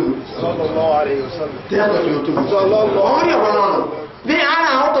لا تتون صلى الله عليه وسلم تيابا تتون صلى الله عليه وسلم دي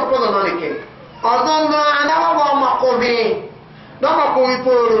أنا هو تقول نانيك أظن أنا هو مقبي ده مقبي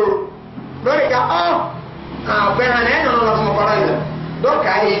بورو لوريكا بين أنا لا سمعنا ده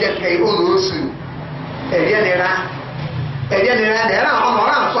كاي ده كاي أولوسو إلينا ẹ̀dẹ́nìyàn ẹ̀rọ àwọn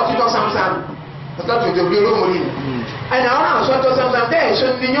ọ̀rọ̀ àwọn sọ́títọ́ samsam ọ̀tọ́tù ìjọba olóòmòrí ẹ̀nà ọ̀rọ̀ àwọn sọ́títọ́ samsam bẹ́ẹ̀ ṣe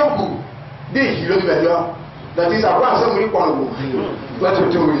ní yóò kù dé ìjì ló bẹ̀rẹ̀ láti ìsàkó àṣọ́mùrí pọ̀lọ̀gbò láti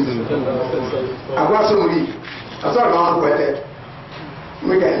òjò orí àgbó àṣọ́mùrí àṣọ́rọ̀ àwọn pẹ̀tẹ́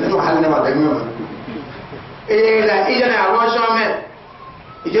wíkẹ̀ nínú àhálẹ́ náà tẹ̀mí ọ̀nà èèlà ìjẹ́nà àwọn ṣọ́mẹ́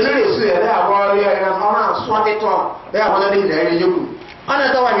ìjẹ́nà lè sú ẹ̀rẹ́ àwọn ọ̀rẹ́ ẹ̀rọ ọ̀rọ̀ àṣọ́títọ́ bẹ́ẹ̀ àwọn ọ̀rẹ́ ilẹ̀ ẹ̀rẹ́ yókù ọ̀nà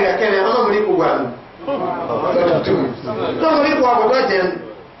tọ́wà ìrẹ̀kẹ́lẹ̀ ọlọ́mùrí kò gbà don't read what we're doing.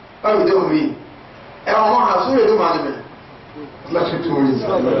 Oh, we don't read. And I'm not sure you want to. Let's do it.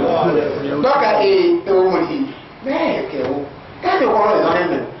 Look at a woman. Man, can you call it on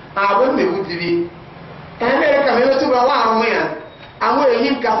him? I wouldn't be good to be. And then come here to a while, man. I'm waiting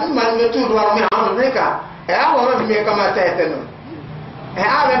him, Captain Man, to do what I'm on America. And I want to make a mistake. And I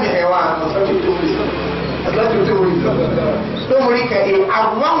have a one. Let's do it. Don't worry,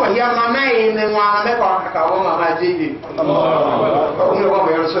 I want to hear my name and one of the Kakawama, my JD. Only one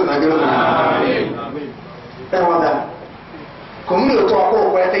person I do. That was that. Come to talk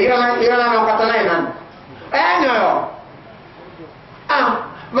over the Iran Catalan. And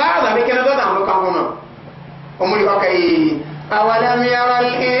rather, we cannot go down to Kamuno. Only okay. أولم يرى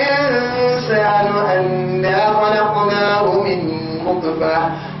الإنسان أنا خلقناه من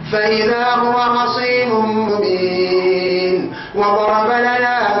نطفة فإذا هو خصيم مبين وضرب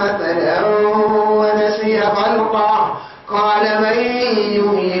لنا مثلا ونسي خلقه قال من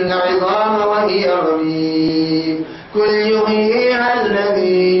يحيي العظام وهي رميم قل يحييها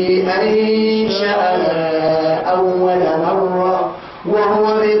الذي أنشأها أول مرة وهو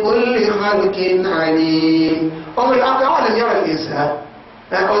بكل خلق عليم. أولم يرى الإنسان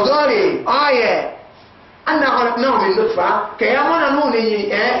أوزاري آية أنا خلقناه من نطفة كيامنا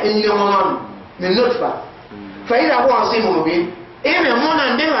نوني إنهم من نطفة فإذا هو عصيم مبين إيه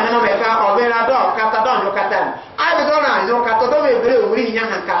مونا ندير أنا بكا أو بلا دو كاتا دون لو كاتا أي بدونا لو كاتا دو بيبري وري نيان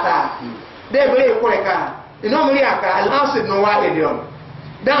كاتا ده بري كولكا إنه مريكا الأصل نواه اليوم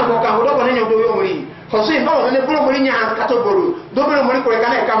ده بوكا هو دو بنيو دو يومري خصوصا هو ne bulu muri nya kato boru do bulu muri koleka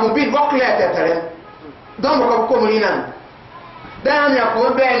na ka mubin bokle tetere don boko ko muri nan dan ya ko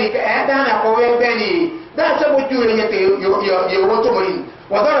beni dan ya ko beni da ta bo jure nyete yo woto muri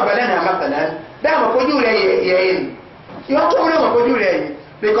wadara balana mathalan da ma ko jure yin yo to muri ma ko jure yin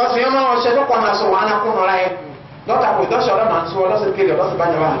because yo ma o se to kwa so wana ko no lai do ta ko do so la man so la se kele do se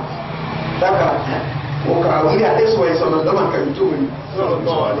banya wa da ka o ka o ni ate so eso no do man ka tu muri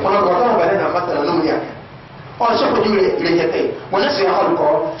ona ko ta balana mathalan no muri aka o se ko jure nyete wona se ya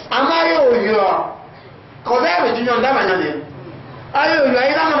ko amare o yo ko da be junyo da ma nyane ayo yo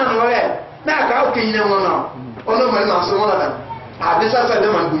ai da ma no le na ka o ke nyine wona ono ma na so wona da hadisa sa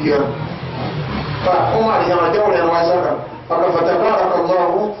da man buya fa o ma ya ma da wala wa saka fa ka fatabaraka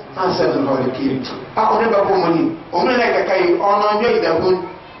allah ahsanul khaliqin ako ne ba ko moni o me na ka kai ono nyo ida gun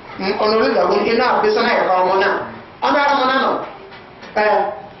ono le da gun ina be sana ka mo na ana ra mo na no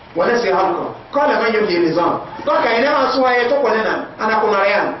wala se halko qala man yuhyi nizam to ka ina ma suwa ye to ko ne na ana ko na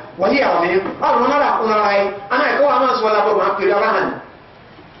yan wa hiya wa min no na ra ko na rai ana ko ama suwa la ko ma kiri ra han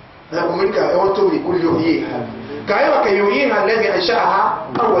أمريكا أوتوا يقول يحييها كأيوة كيحييها الذي أنشأها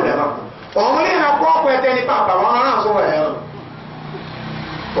أول مرة وأمريكا قوة تاني بابا وأنا صغير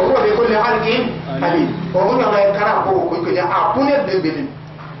وهو بكل خلق عليم وهو لا يكره قوة كذا أبونا بالبلد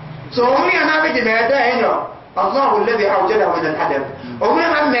سأمريكا نبي ماذا هنا الله الذي أوجده من العدم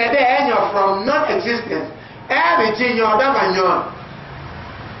أمريكا ماذا هنا from non-existence everything you have done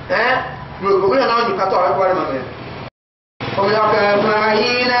أمريكا نبي كتوه أكبر من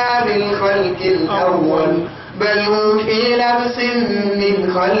وكفينا بالخلق الأول بل هم في لبس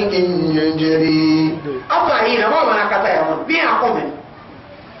من خلق جديد أفعينا ما بنا كتايا بيا قومي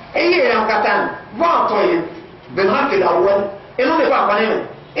إيه لم كتان باطوين بالخلق الأول إنه نبقى قنين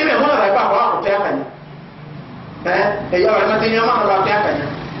ime mwana ba ba kwa kutea kanya ya wale matini ya mwana ba kutea kanya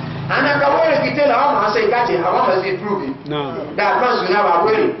ana ka wele kitela wa ma sai kati hawa ma sai prove da advance na ba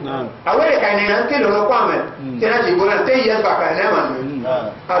wele awele ka ni an telo no kwame tena ji bona te yes ba ka na man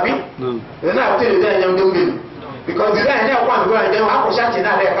abi na telo da nyam dum because the guy now kwame go and dem ha ko shati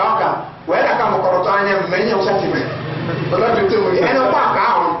na le ka ka wele ka mo koroto anya menye o shati me ola tutu mo eno kwa ka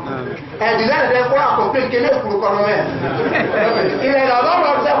ho the guy dem kwa complain ke ne kuru kono me ile la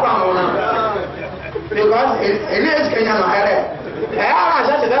do se kwa mo na because ele es kenya no here ara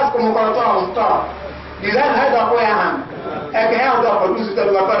já te dá como colocar tá dizendo aí da coisa han é que é o da produção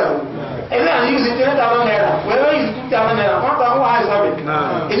do papel ele aí usa tira da maneira ele usa tudo da maneira quando a rua sabe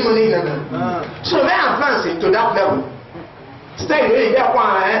ele não liga so they advance to that level stay really there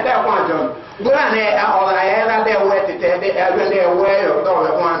kwa John gora ne ora era de wet te de de way of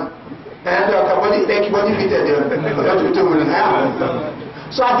the one and the body take body fitted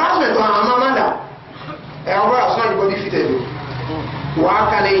so advancement on amanda e ora so body fitted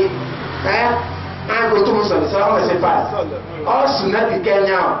wakale an go to musa so o se pa o sunati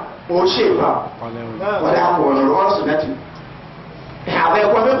kenya o shepa wala ko no o sunati ha be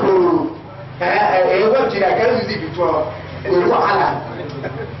ko be pro wo jira ka ni bi to o wa ala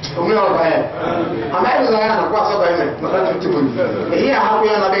o mi o ba e ama e zo ya na kwa so ba e me na tu tu e ya ha ko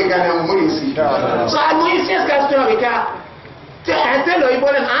ya na be ga na mo ni si so a mo isi ska story ka te lo ibo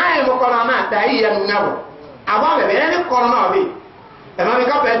na ai mo ko na ta yi ya nu na bo aba be ne ko na obi ema be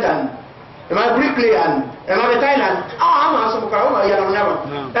carpenter ema bricklayer ema be tiler ama so ko o ya na ba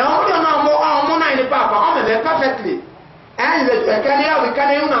e o do na mo na ni papa o me perfectly and the can ya we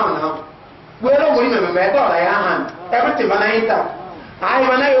can you now we lo mo ni me do la ya han everything bana ita ai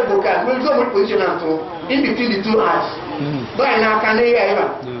bana yo boka we go mo position to in between the two eyes do ina kan ya iba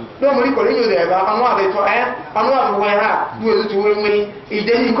do mo ni ko ni de ba anu abe to anu abe we ha we to we ni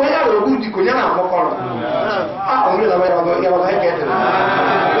ide ni ko ya ro gudi ko nya na kokoro o mi la ba ya ba ke te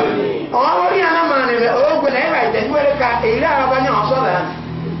o ri ana ma ni o go na ba ide we ka ire ara ba nya so da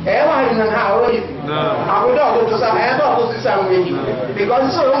wa ri na ha o yi abu do to sa do to si sa we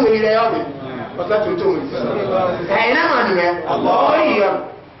because so o mi ile yo bi o ta tu tu mi ina ma ni me o yi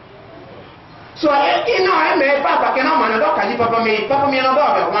so ina me papa ke na ma na do ka ji papa mi na do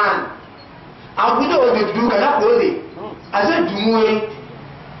be wan abudo o de du ka na ko de aze dumuwe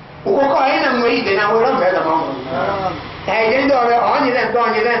ukoko ina mo yi de na wo ro me da mo je ndo be o ni den do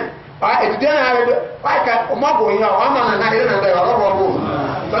ni den e tu den na be ka o mo go ya o ma na ire na be ro bo bo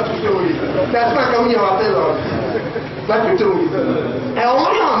ta tu tu wi ta sa ka unya wa te lo ta tu tu wi e o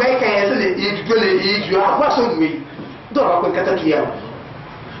ni o me ka ye de yi tu le yi ju a kwa so mi do ba ko ka ta kiya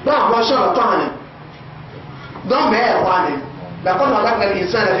ba ba so to ane don me e wa ni la ko ma la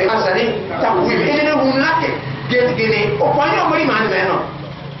insana fi asani takwim ene hu na ke get gene o ko ni o mori man me no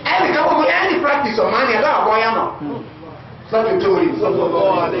e ka ko any practice o man ya da bo ya no so to tori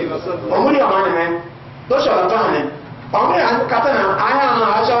o mori o man me do so la to ane o mori an ka ta na aya na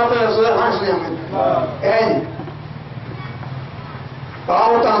a so ta so ha so ya me ni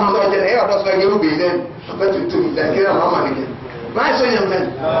o ta ma do je e o do so ge u bi den so to tori da ke na ma ni ke ma so ya me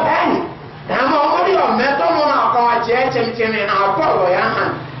ni ama omori o meto mo na ko aje chemchemi na apolo ya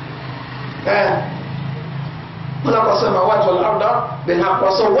han mala ko sama wajul arda bin haqqa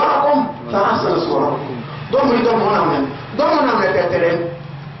sawarakum fa ahsana suwarakum do mo na men tetere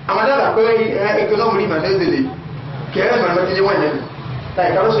amada la ko e ko mo ma nezeli ke ma ma ti wona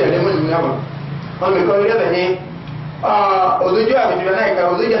dai ka lo se le mo ni na ba me ko ile bani odojo abi bi na ka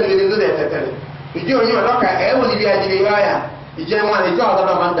odojo ni de tetere iji onyi ma doka e woni bi ajiri ya ije nwa ni jo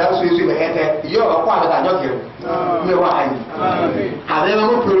da man da so isu be hete yo kwa da jo kiro me wa ai ade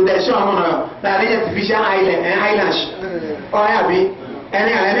mo production mo na da ni artificial eyelash o ya bi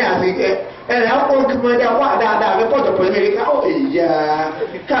ene asi ene ko ki mo da kwa da be ko to America o iya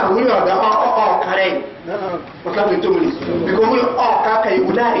ka mu yo da o kare o ka to mi because we o ka kai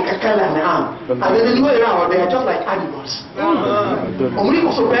ulai ka kala na am ade ni we ra they are just like animals o mu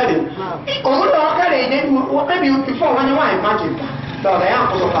ko so bad o mu do kare ni o maybe before when you imagine da ya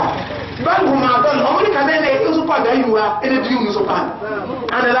ko so pa ba mu ma don o mu ka be ne so pa da yuwa ene du mu so pa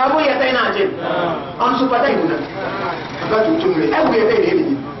ana la bo ya tai na je on so pa da yuwa ka to mi e we be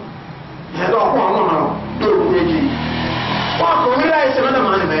ni do ko mo na do ku ji wa ko mi lai se na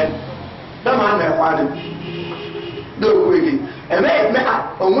ma me kwa de do ku ji e me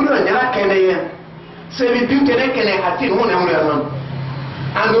o mu no nyara kene ye se bi du kene ati no na mu ya no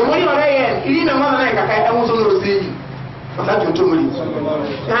and o mu yo re ye iri na ma na ka ka e mu so no si ata tuntun mu ni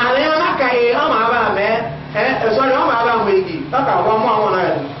na le na ka e o ma ba me sorry o ma ba mu igi ta ka wa mo awon na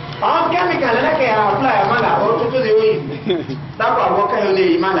o chemical na ke apply ma la o tutu de wi That's what kind of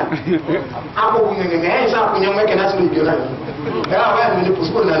day, man. I'm going to make us do it. I will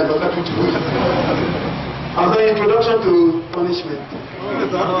postpone that. Introduction to punishment.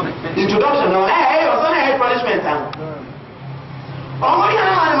 Introduction, no, hey, what's on a punishment? Oh, my God,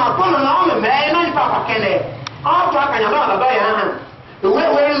 I'm a phone on the man, and Papa Kennedy. I'll talk and about the hand. The way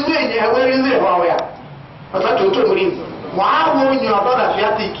where is it? Where is it? But I told him, why won't you about a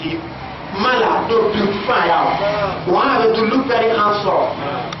Fiatiki? Mala, don't beautify out. One of to look very handsome.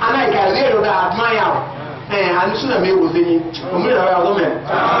 And I can hear that admire. And soon I was in it.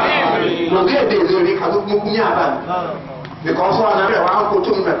 Because one of them will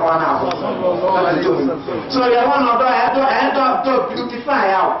to me for now. So you want to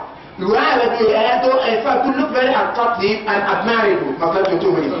beautify out. You have to look very attractive and admirable.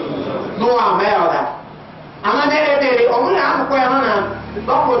 No one may that. I'm a only I'm quite on.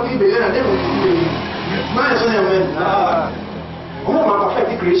 Don't put people in a little man. Oh, my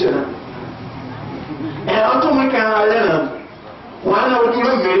perfect creation. And until we can learn, one hour to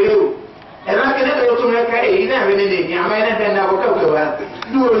learn, and I can never to make a never in I might have never go to her.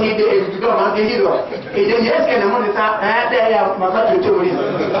 Do he did to go on the hero. He didn't just get a money time, and they have my country to me.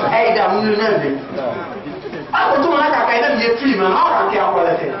 I don't know. I was to like I can be a tree man. How I care for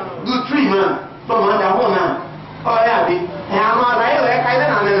that. Good tree man from under one man. Oh, yeah, I'm not like I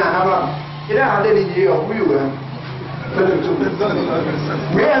don't know. You know, they did you. We were.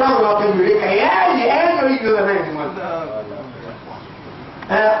 We are not welcome to it. Yeah, you do the next one.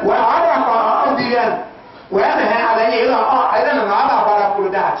 Well, I don't know. Well, the hell, I don't know about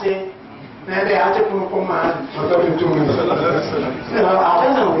that. Maybe I took from my talking to me. I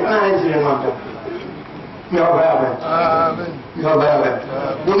don't know. I didn't remember. You're bad. You're bad.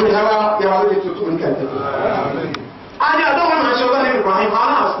 Do we have your ability to look at it? I don't want to show them from him.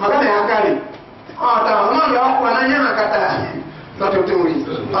 I'm not going to carry. Oh, no, you're one. I'm not going to do it.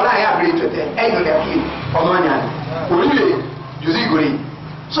 All I have to say, I don't have to. Oh, man. Really? You see, good.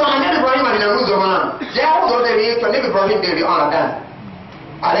 So I never brought him in a room. Yeah, so there is, but never brought him there on that.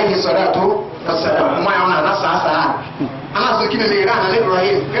 I think he's a too. That's my own. That's I'm not looking at me. I never brought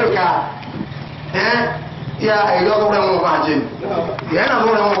him. Yeah, I don't know what I'm yeah, I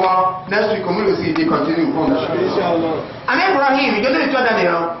don't know next week community they continue. I never brought him. You know each other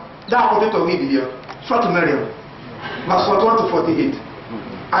there. That potato video. Short Miriam. Verse 41 to 48.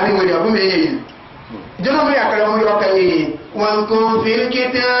 I think we are women. جنوب أكرم يقيه واذكر في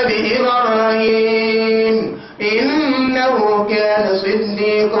الكتاب إبراهيم إنه كان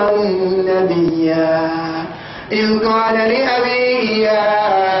صديقا نبيا إذ قال لأبيه يا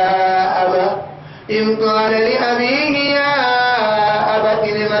أبت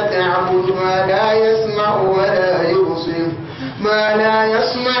لم تعبد ما لا يسمع ولا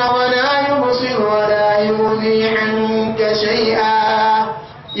يبصر ولا يغني عنك شيئا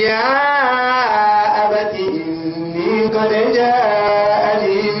يا قد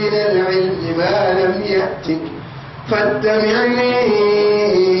جاءني من العلم ما لم يأتك فاتبعني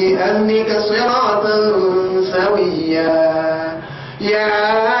أهدك صراطا سويا يا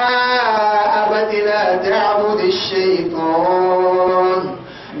أبت لا تعبد الشيطان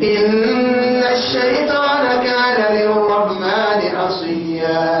إن الشيطان كان للرحمن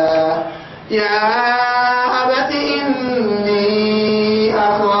عصيا يا أبت إني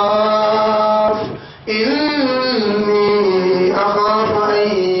أخاف أن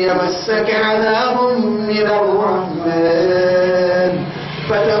يمسك عذاب من الرحمن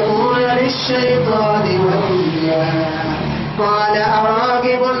فتكون للشيطان وليا قال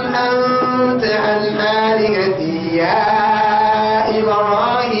أراغب أنت عن آلهتي يا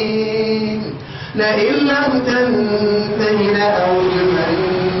إبراهيم لئن لم تنته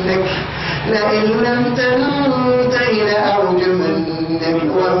لأرجمنك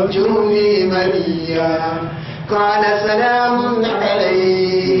واهجرني مليا قال سلام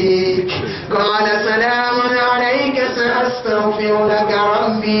عليك سأستغفر لك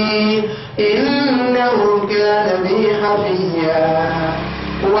ربي إنه كان بي حفيا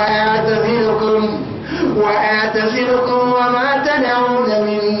وأعتزلكم وما تدعون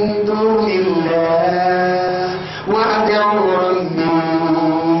من دون الله وأدعو ربي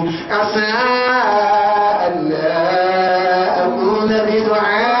عسى ألا أكون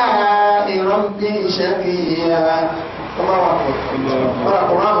بدعاء ربي شقيا الله أكبر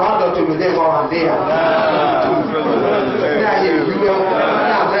القرآن وعدت بذلك وعندها لا يجوز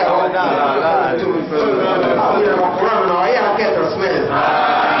القرآن نوعيها كثر اسمه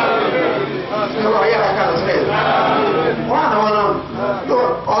نوعيها كثر اسمه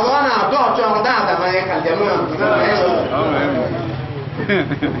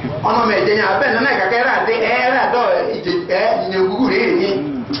Ono me jenya ben na ka kera de era do ni gugure ni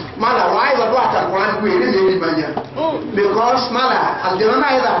mala why do ata Quran ku ere ni manya because mala aljana na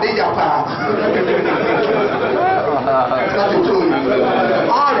ida de japa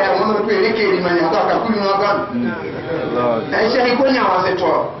ore mo ku ere ke ni manya do ka ku ni ogan e se ko nya wa se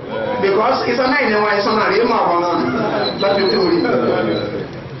to because it's a nine why so na re ma bono la tu tu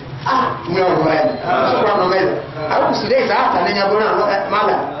meu vai so kwa no meda aku sile sa ta nya bona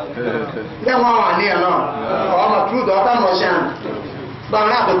mala ya wa ni no o ma tru do ta no shan ba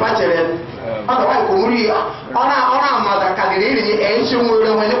na do pa chere ata wa ko muri ona ma da ka dire ni e nshi nwere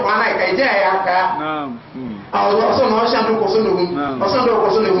nwe ni kwa na ka je ya ka awo so no shan do ko so no o so do ko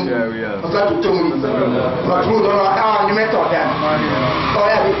so no o ta tu tu muri ma tru do no ka ni meto da o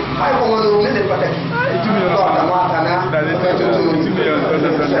ya bi ai ko mo no ne de pa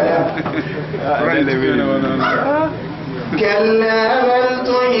كلا بل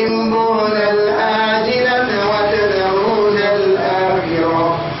تحبون الآجلة وتذرون الآخرة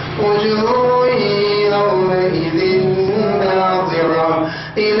وجوه يومئذ ناظرة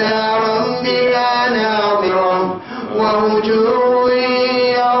إلى ربها ناظرة ووجوه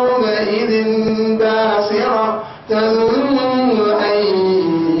يومئذ باسرة تظن أن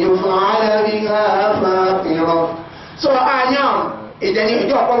يفعل بها فاقرة. So إذن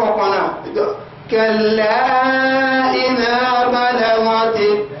إجوا قوة كلا إذا بلغت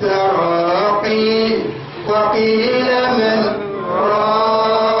التراقي وقيل من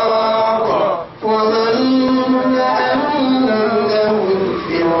راق وظن أنه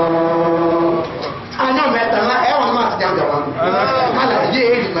الفراق. أنا مثلا أول ما أستجمع على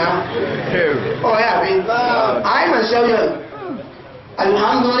جيل ما أو يا بي أي من شويه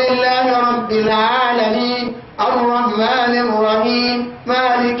الحمد لله رب العالمين الرحمن الرحيم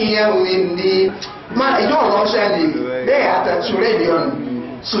مالك يوم الدين ما يجوا روشاني ده حتى سوريون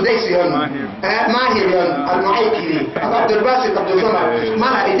سوديسيون ماهريون المعيكلي عبد الباسط عبد الصمد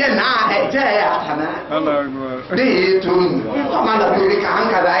ما إذن جاء حنا الله أكبر ده تون ما لا بيرك عن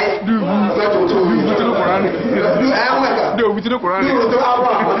كذا ده تون بيتنا القرآن ده بيتنا القرآن ده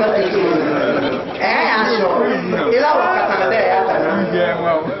أبغى أشوف إلى وقت أنا ده يا ترى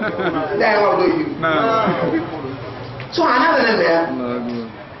ده هو ده so another there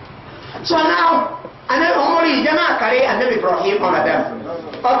so now أنا عمري جماعة كريه النبي إبراهيم على ده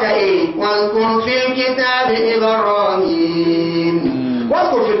okay واذكر في الكتاب إبراهيم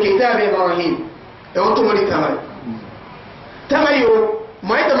واذكر في الكتاب إبراهيم أنتم اللي تمايو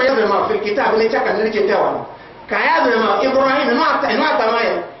ما يتميز ما في الكتاب اللي تكلم اللي كتابه كياد ما إبراهيم ما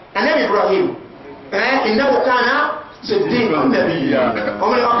تمايز النبي إبراهيم إنه كان صديق النبي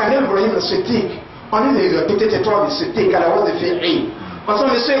عمري كان إبراهيم الصديق أنا إذا كنت تتوقع الصديق على وضع فعلي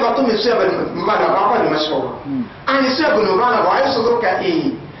أصلا السيد قطم السيد ماذا بعض المشهور أنا السيد بنورانا وعي صدرك إيه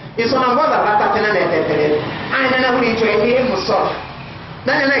إذا أنا وضع لا تتنا نتتلل أنا نقول إيه مصر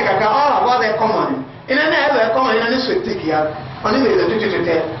نحن نكاك وضع كمان إننا هذا كمان إننا نسوتيك يا أنا إذا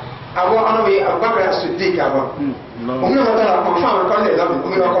تتتتل أنا أبو بكر الصديق أبو ومن هذا المفهوم كان لازم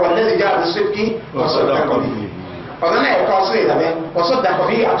ومن هو الذي جاء بالصدق وصدق به وأنا أقصد هذا وصدق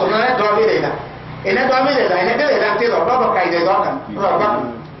به أتمنى دعوة إلينا إنه دعوة إلينا إنه دعوة إلينا ربما كايد ذاك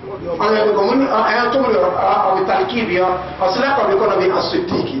ربما أنا بقول أنا تومل أو التركيب يا أصلا كم يكون بين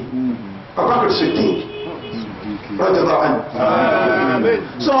الصديق أبو بكر الصديق رضي الله عنه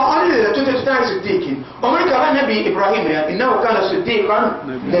so أنا تتتعي صديق أمريكا كان نبي إبراهيم إنه كان صديقا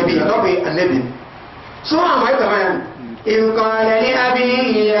نبي النبي so ما يتمنى إذ قال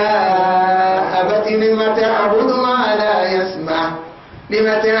لأبيه يا أبت لم تعبد ما لا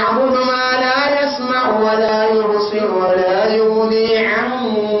يسمع ولا يبصر ولا يغني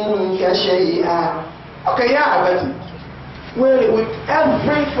عنك شيئا okay يا أبت well with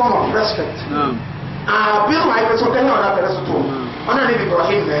every form of respect بيض ما يكسر كلمة ولا كرسطو أنا نبي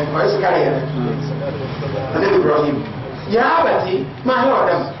إبراهيم ما يسكاري نبي إبراهيم يا أبتي ما هو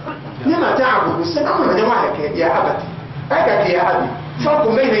دم لما تعبد السلام من جماعك يا أبتي أكاك يا أبي فرق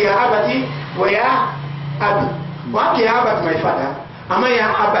بين يا أبتي ويا أبي وأك يا أبت my father أما يا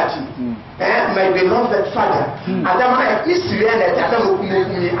أبتي my beloved father Adam I miss you and Adam me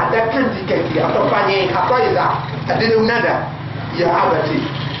Adam can't get you out of any Akoiza I didn't know that ya Abati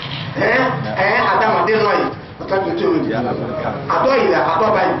Adam I didn't know it but to tell you Adoida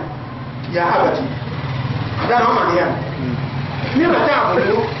Ababai ya Abati Adam on here never tell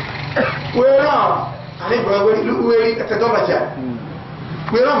you where are I we're at the Dobaja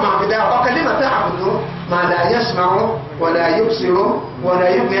we're on Mamma وكلمة تعبد ما لا يسمع ولا يبصر ولا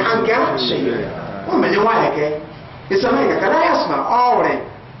يغني عنك شيئا ومن يواهك يسمعك لا يسمع أولا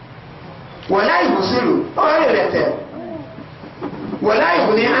ولا يبصر ولا يرتب ولا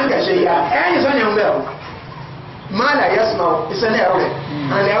يغني عنك شيئا أي سنة يوم ما لا يسمع إسنة أولي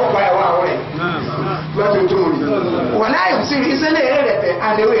أنا أوقع أولي ولا يبصر إسنة أولي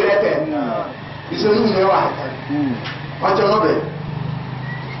أنا أولي إسنة واحد وتنبه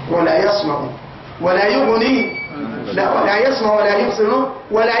ولا يسمع ولا يغني لا ولا يسمع ولا يبصر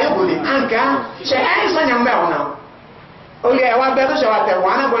ولا يغني عنك شيئا أي سنة يوم أولي أوان بيضو شواتر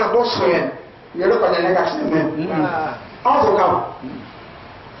وانا بنا بوصفين يلوكو نلقى سنين ọdụ ka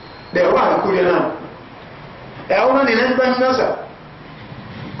dẹ̀wọ́ àkúrẹ́ náà ẹ̀wọ́n ní nẹ́gbẹ́ mẹ́sà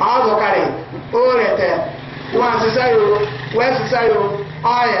ọdụ karị ó rẹ̀ tẹ̀ wọ́n sísá yóò wọ́n sísá yóò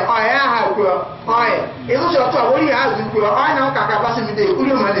ọ̀yẹ̀ aha ìkúrọ̀ ọ̀yẹ̀ ìlúṣọ̀ tó àwọn oríyà àti ìkúrọ̀ ọ̀yẹ̀ náà kàkà bá sí mi dé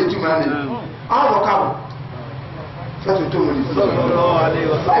ìkúrẹ́ mọ́ lè túmọ̀ ní ọdụ ka fẹ́tù tó mú ní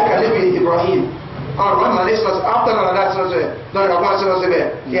láìka níbi Ibrahim ọ̀rọ̀ mọ̀ ní sọ́sọ́ after all that sọ́sọ́ lọ́rọ̀ ọgbọ́n sọ́sọ́ bẹ̀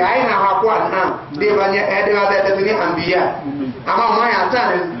yà áyìn náà wà kó àná débà ní ẹ̀ẹ́dẹ́gbà tẹ́tẹ́ ní àmbíyà àmọ́ ọmọ yà tán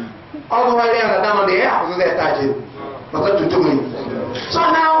ní ọdún wọlé ọ̀nà dáná ní ẹ̀yà àkóso ẹ̀ tàjẹ́ lọ́sọ́ tuntun mi. So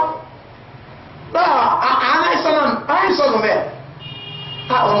now àìsọ́nù mẹ́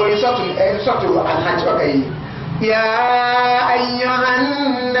ọmọ ìsọ́tù àhàjì ọkà yìí yà ayyuhan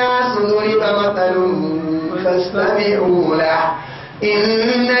nas duriba mathalun fastami'u lahu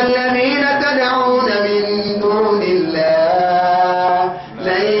إن الذين تدعون من دون الله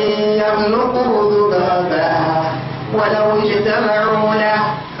لن يخلقوا ذبابا ولو اجتمعوا له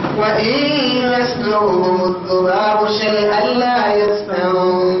وإن يسلبهم الذباب شيئا لا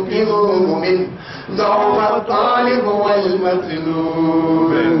يستنقذوه منه ضعف الطالب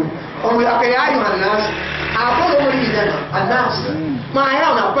والمطلوب. يا أيها الناس أقول مريدنا الناس ما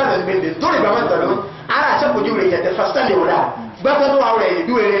يرون أبدا من ضرب مثلا على سبب جملة فاستمعوا له gbẹ́tọ́ tó wà rẹ̀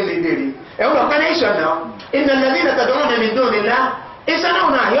ìdú eré lè dèrè ẹ̀wọ̀n ọ̀kanẹ́ṣọ̀n náà iná lẹ́bí ìnàtàdọ́rọ̀ nẹ̀mí dónìlá iṣẹ́ náà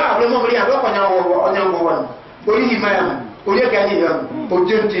náà yọ àbúrẹ́ mọ́bìnrin àbẹ́kọ̀ọ́nyà wọ̀wọ̀ orí ìmọ̀ ẹ̀ orí ẹ̀gá ní ìyọ̀n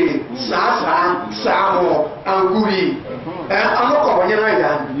òjòǹtè sàásàá sàámọ̀ àngúrì ọmọkọ̀wọ̀ nyẹ́ náà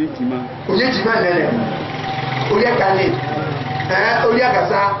ìdá òye jìmá nẹ́nẹ̀ orí ẹ̀gá ní orí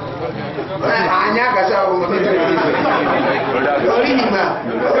àgàsá ànyá àgàsá ọmọdé orí ìmọ̀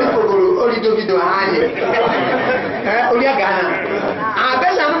orí kòkòrò orí dókítà ànyẹ orí àgànà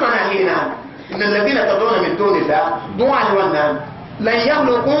àbẹ́sà ní màá hìn náà ìnàlẹ́bí nà tọ́tọ́ nàmi tó nìlá dún àníwá náà lẹ́yìn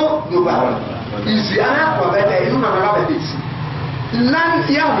yàgòlógún yorùbá ìsì anákọ̀ọ́bẹ̀tẹ̀ inú màmá bá bẹ̀ dèjì lan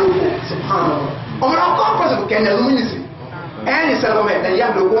yàgòlógún subhanahu ọmọdé ọkọ̀ ọ̀pọ̀sọ̀ kẹ́ndẹ̀ ló mínísì ẹni sẹ́lọ́mẹ̀ lẹ́yìn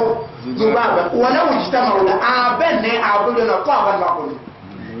yàgòlógún yorùbá bẹ̀ wọlé wòjì tá màá wọlé abẹ́ ní àbúrò náà tó àbá bàkọ̀ ní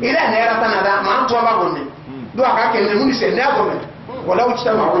ilé ẹ̀ náà tán náà máa ń tó àbá bọ̀ ní dó àkàkẹ́ ní mínísì ẹ̀ ní àgọ̀mẹ̀ wọlé wòjì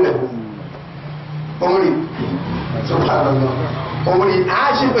tá màá wọlé ọmọdé subhanallah omuri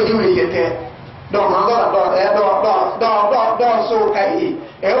ashi ko jumri yete do mandora do so kai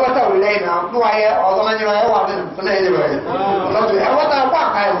e wata wule na duwaye ozona nyira e wa bin funa e nyira e wata kwa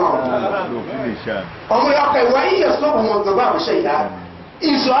kai mo omuri akai wa iya so mo do ba shayda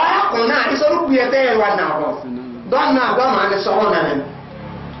iso aya ko na iso ru yete e wa na bo don na go ma ne so na ne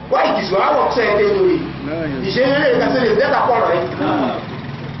wa ikiso awo se te lori ise ne ka se le data poro e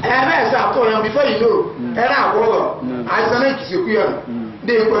ẹ̀rẹ́ àtọ́ yẹn before you know ẹ̀rẹ́ àgbọ̀rọ̀ àìsàn ìkìsìkú yẹn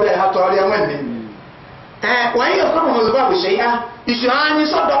dé ìpẹ́lẹ̀ àtọ́ ọ̀rẹ́ ẹ̀wọ̀n ní. wọ́n yíyọ fún ọmọ ọ̀zọ́bà bò ṣe yá ìṣù ányi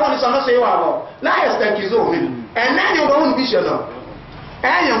sọ́dọ̀ wọn ni sọ́nà ṣe wà lọ láyé stẹ̀kìzó mi ẹ̀nà ni ọ̀dọ̀ wọn bí ṣe lọ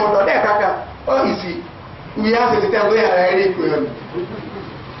ẹ̀yìn ọ̀dọ̀ dẹ́ kaka ó ìsì wíyá ṣe ti tẹ́ wọ́n yàrá ẹ̀rẹ́ ìkú yẹn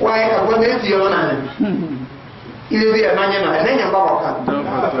wáyé ẹ̀gbọ́n ní ti yọ náà ilé bí ẹ̀ máa yẹn náà ẹ̀nà yẹn bá wọ̀ ká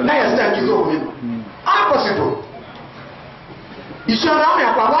láyé stẹ̀kìzó mi opposite ìṣọ́ra ọmọ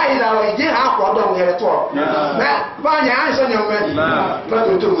ẹ̀pà báyìí làwọn ìdí àpọ̀ ọdọ̀ òyẹ̀rẹ̀ tọ́ báyìí à ń sọ ní ọmọ ẹ̀dì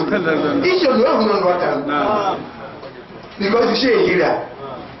lọ́dún tó mú ìṣòro òhun náà lọ́ta because iṣẹ́ èyí rẹ̀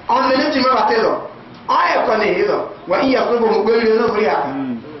ọmọ ẹni tí mẹ́wàá tẹ́lọ̀ ọ̀ẹ̀kọ́ ní èyí lọ wọ́n yíyà fún gbogbo gbé ilé lórí àkà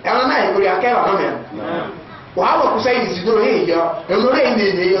ẹ̀rọ náà ìgbòrí akẹ́wà náà mẹ́rin wọ́n á wọ̀ kú sẹ́yìn ìsìdó èyí yọ ẹ̀rọ èyí ní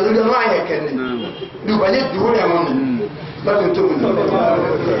èyí olórí ọmọ ayẹ̀ kẹ́ni dùgbànyé dùwó rẹ̀ wọn lọ́dún tó mú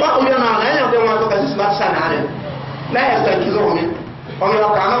لا يستنكرون ومن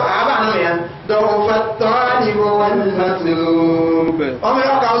يقع أبا نميا ضعف الطالب والمطلوب ومن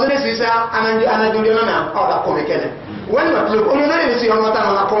يقع وزن سيسا أنا جولينا أو لكم كنا والمطلوب أولونا يسي يوم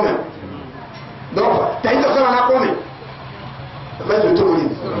وطن لكم ضعف تهيد أخرى لكم بس تقولي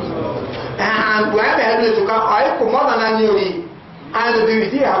وهذا هذا يتوقع أيكم ماذا نانيوري أنا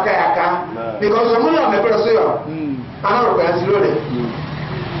بيوتي هكا هكا because someone of my person أنا أقول أسلوه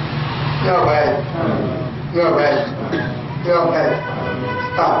no bad no bad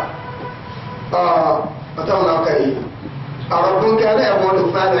أتونا كي أربون كان يقول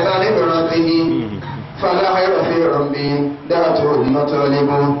الثالثان بربه فلا خير في ربه دعته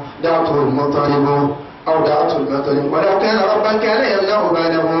المطالب أو دعته المطلب ولو كان ربا كان يمنع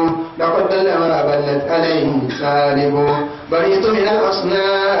بينهم لقد دل ما بلت عليه سالب بريت من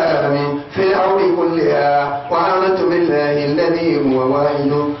الأصنام في الأرض كلها وآمنت بالله الذي هو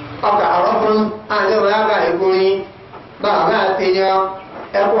واحد أقع رب أنا ما يكوني بابا تيجا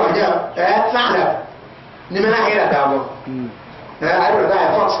أقوى جا فعلا نمنا إلى دابو أقول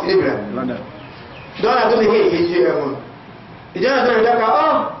ده فاس إبرة دولا دوني هي يجي أمون إجانا دوني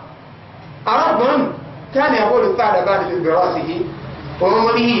دكا أرب كان يقول الثعلبان في براسه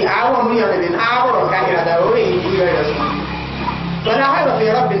ومنه أعوى مياه من أعور كاهرة داوره إلى يسمع فلا حير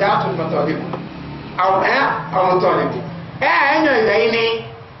في رب دعته المطالب أو مطالب إنه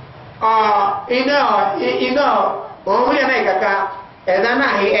إذا إنه ومياه نيكا إذا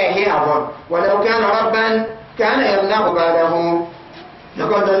ما هي أبون ولو كان ربا كان يمنع باله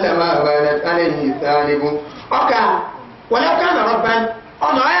لقد لما بالت عليه ثالب أوكا ولو كان ربا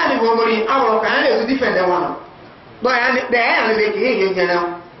أنا يعني بقولي أبو كان يسدي فين وانا يعني ده يعني بيجي هنا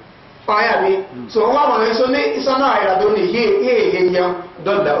فيا بي so wa mo so ni isona ira do ni he nya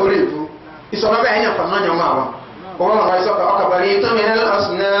dollar orefu isona ba nya fa manya ma wa o ma ba so ka bari to min al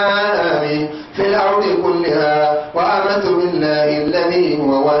asnami fil ardi kullaha wa amantu billahi alladhi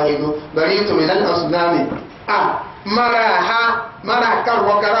huwa wahid baritu min al asnami mara kar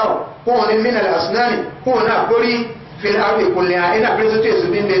wa karau ko ni min al asnami ko na bori في الأرض كلها إلى بريزوتيس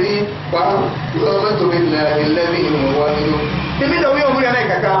بين بني وآمنت بالله الذي هو واحد تبي لو يوم يلا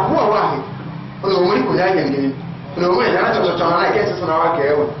كذا هو واحد ولو مري كذا يعني ولو مري أنا تشوفنا كيس سنوا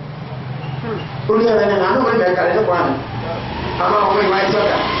كيو قولي أنا أنا مري بكرة كمان أما مري ما يسوى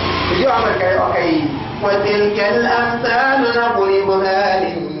يجوا أمر كيو أوكي وتلك الأمثال نضربها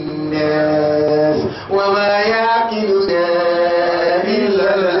للناس وما يعقلنا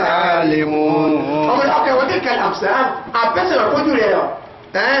إلا العالمون وتلك الأمثال أبسل الرجل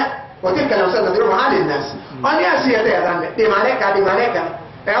وتلك الأمثال نضربها للناس أنا أسير ده دي مالك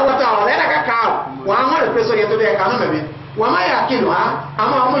هو تعالى لك كاو وأمر البسول يتودي كانوا مبين وما يأكلها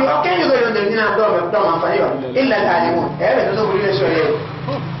أما هم يأكلوا يدورون الدين دوما فيها إلا العالمون هذا نزول لنا شوية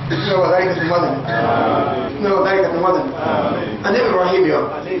نو ذلك المدن أنا إبراهيم يوم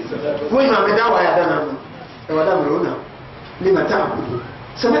وين ما بدأوا يا دنا ودمرونا لما تعبدوا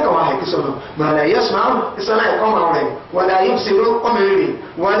سمك واحد كسرنا ما لا يسمع السماء يقوم عليه ولا يبصر أمره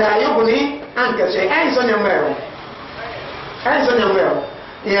ولا يغني عنك شيء أي سن يمره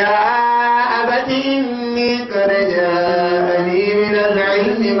يا أبت إني قد جاءني من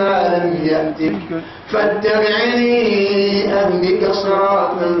العلم ما لم يأتك فاتبعني أهدك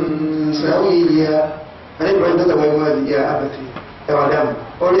صراطا سويا أنا أقول يا أبت يا أدم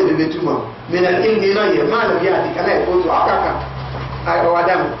أريد بتوما من العلم نية ما لم يأتك أنا يقول عكاكا أيوة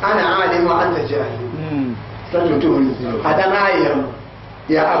أدم أنا عالم وأنت جاهل تقول أدم عالم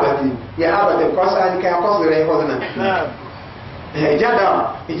يا أبتي قصة كان قصة ريحونا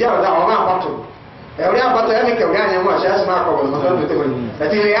إجابة وما بطل أولياء بطل يعني كوجاني ما شيء اسمه قبل ما تقول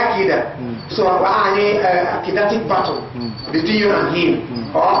لكن هي أكيدة so يعني أكيداتيك بطل between you and him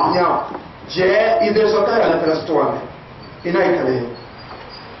now جاء إذا سكر على فلسطين إنه يكله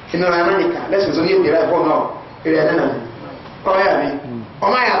إنه أمريكا لسه زنيه بيرا فونا بيرا ọ̀yàbí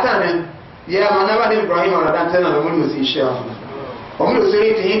ọmọ àyàtà ni yẹ ma náà bá ní Ibrahim ọ̀rọ̀dá tẹ́nà lọ múlùú sí iṣẹ́ ọ̀hún ọmọlùú sí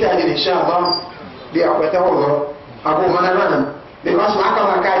rí ti yí tàbí ní iṣẹ́ ọ̀hún bí àpẹtẹ́ ọ̀rọ̀ àbú mọ́nàmọ́nà bí wọ́n sọ aka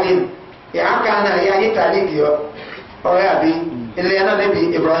máa káàdì yẹ aka náà yẹ ayé tàbí kì ọ ọ̀yàbí ilé yẹn náà níbi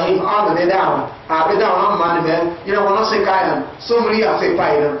Ibrahim ọ̀dọ̀ ní dáhùn àbí dáhùn ọmọ ní mẹ́ yẹn wọn náà sì káyà sómùrí àti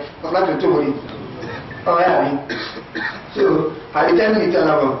ìpáyì náà ọ̀lá tuntun wọ̀nyí ọ̀yàbí so àbítẹ́ ní ìtẹ́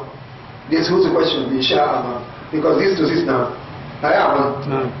náà bọ̀ this who's the question inshallah because this to this now I have one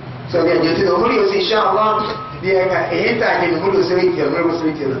so again you know only you inshallah the enter in the say it you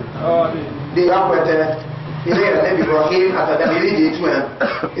say it the appointed ile ya Nabi Ibrahim atadabiri the two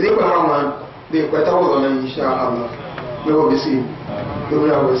ile kwa mama the kwata ho na inshallah we will see so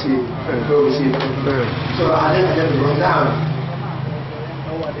I think that will down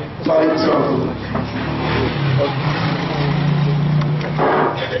sorry so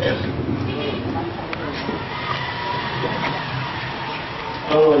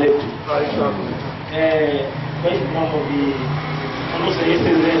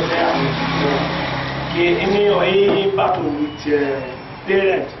Ini oi battle with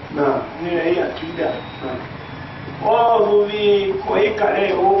parent ni ai akida o vi koi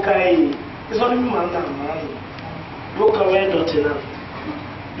kare o kai so ni manda man do ka we do tina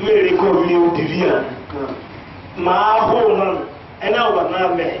do ere ko mi o divia ma ho man ena o na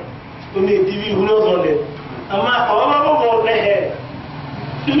me o ni divi hu no so le ama o ma bo ne he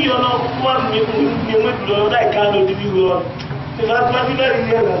you know one me do dai ka do divi hu o ti va ma vi na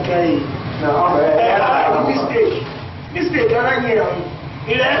ni na kai mistake ara nyɛ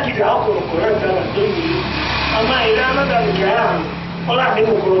ila akida akɔrɔ kɔrɔ dara dɔnni ama ila anada kɛra ɔla ne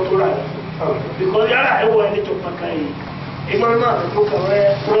mo kɔrɔ tora because yala ɛwɔ ɛni to paka yi ìgbọ́n náà tó kàn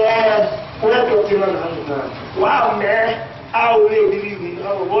wẹ́ tó ti lọ náà wà á mẹ́ àwọn olè òdìrí mi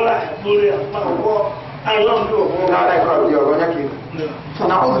àwọn bọ́lá lórí àpá ọwọ́ àìlọ́ọ̀dún ọ̀wọ́. لا لا يقرأ بي أولا كده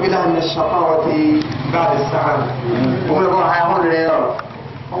فنعوذ بالله من الشقاوة بعد السعادة ومن الله هون رياض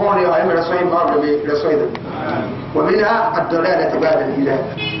هون رياض علم رسوين بعض رسوين ومنها الدلالة بعد الإله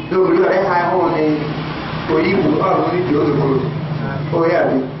لو بيقول عليها هون ويجيب الأرض ويجيب الأرض هو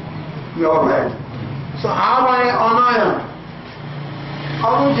يعني يوم so àwọn ọ̀nà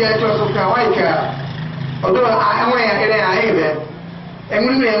ọdún jẹ́ ẹjọ́ sọ́kà wáìkà ọdún àwọn ẹ̀rẹ́ àìbẹ̀ ẹ̀mú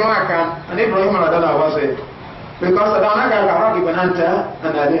ní ẹ̀rọ àkà ní Ibrahim àdádà wáṣẹ̀ because ọ̀dọ̀ ọ̀nà gàgà wà kìí bẹ̀nàntà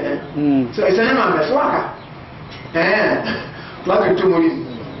àdàdé ẹ̀ so ìṣẹ́ ní màmẹ̀ sọ àkà lọ́kì tó mú rí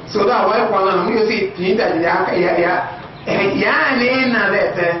so ọdún àwọn ẹ̀kọ́ náà mú yóò sì tì í dàjì yá ní ìnà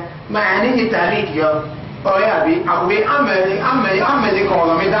lẹ́tẹ̀ máa ní ìtàlí ìyọ ọ̀yà bí àwòrán amẹ̀lẹ̀ kọ̀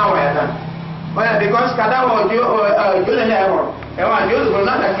ọ̀lọ́mí dáwọ̀ ẹ̀dá well because kada wo jo le lewo e wa jo go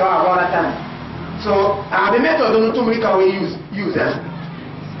na da ka wa na tan so the method no to mrika we use that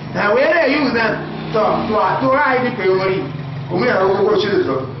na we re use that to right the priori o mi ra ko chi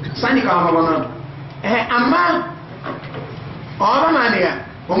so sani ka ma bona amma o ba ma ne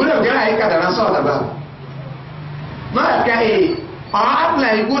o mi ra ga ai ka da na so da ba ma ka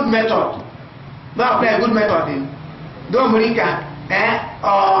apply good method in do mrika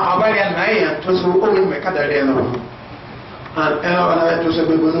abalian na ya to so o me kada re no and na to so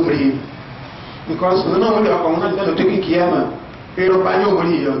be no mri because no mo le ko na da to ki kiyama pero pa nyo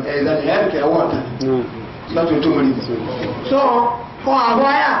mri yo e da ne ke awata la to mri so ko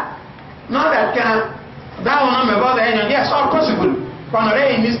abaya na that can that one me bother any yes all possible kon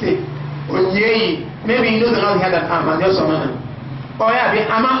re mistake onyeyi maybe you know not had that time and just some man oh yeah be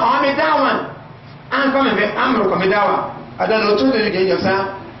ama o me that one an come be am ro ko me that one adana otu le ge yosa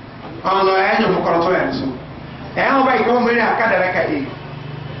ono enyo mukoroto enso ho ba iko meri akadara ka e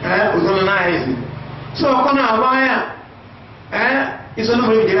uzono na hizi so kona abaya iso no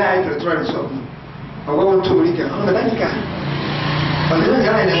meri gira ai trotro so awo won to meri ka ono da nika ono da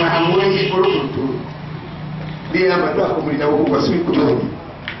gara ne ma amwe ni poro kuntu bi na ba do ko meri da wo ko simi kuto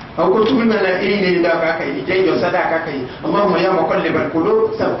aw ko tumi na ne da ka kai je yosa da ka kai amma mo ya mo kollebal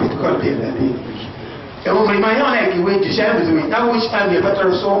qulub sabit qalbi alladhi ẹ̀wọ̀n mọ̀ ìmáyé ọ̀nà ìkìwé jìṣẹ́ ẹ̀bùsùnmí náà which time yẹ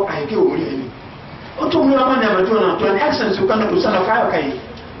bẹ́tẹ̀rẹ̀ sọ àìkí òmùrí ẹni ó tún mú ọmọ ní àmàtí ọ̀nà tó ní accent tó kánà kò sánà káyọ̀ káyì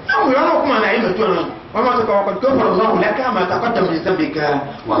náà mú ìrọ́nà kúmọ̀ náà yìí mẹ́tọ́ náà wọ́n máa tọ́kọ̀ ọkọ̀ tó fọ̀rọ̀ náà wùlẹ̀ ká máa takọ́ dàmì ìsẹ́bì ká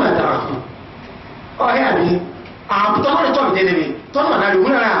wọ́n máa tàrà fún ọ̀hẹ́ àbí àpótọ́ náà tọ́ ìdí níbi tọ́nà mà náà rí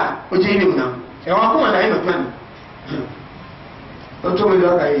múlẹ̀ rà ó jẹ́ ilé múná ẹ̀wọ̀n kúmọ̀ náà yìí mẹ́tọ́ ó tún mú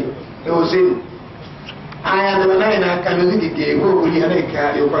ìrọ́ káyì ẹ̀wọ̀n sí aya da bana ina kanu zikike ko wuri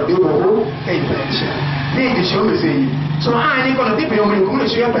alaika yuqaddiruhu kayfa yasha ni di show me say so ani kono tipe yo muri kumule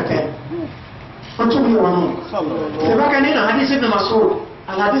show pete on to mi wanu se baka ni na hadith ibn Mas'ud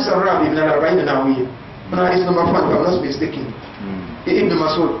al hadith ar-rabi min al-40 nawawi من حديث نمبر 5 لو ناس بيستكين ابن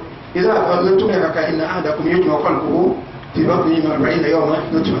مسعود إذا أنتم لك إن أحدكم يجمع قلبه في بطنه من 40 يوما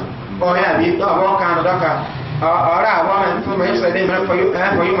نطفة أو يعني ده كان ذاك أرى وانا ثم يصل إليه من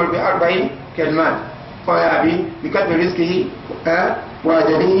فيؤمر ب40 كلمات فيأبي بكتب رزقه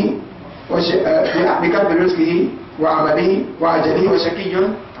وأجله بكتب رزقه وعمله وأجله وشقي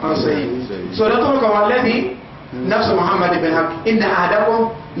أو سعيد سورة والذي نفس محمد بن حق إن أحدكم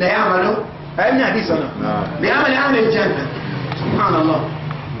لا يعمل ابن حديثنا بعمل أهل الجنة سبحان الله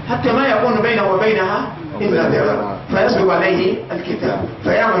حتى ما يكون بينه وبينها إلا ذراع فيسبق عليه الكتاب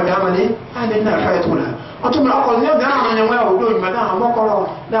فيعمل بعمل أهل النار فيدخلها أنتم الأقل لا دعم من يوم يقولون ما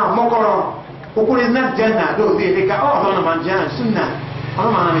دعم مقرة وكل الناس جنة دو ذلك أنا من جنة سنة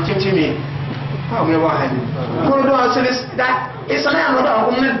أنا من تشمي أو واحد كل دو أسلس ده إسنا أنا ده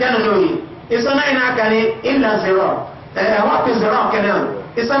أقوم من الجنة نوي إسنا إنا كان إلا ذراع وقت ذراع كلام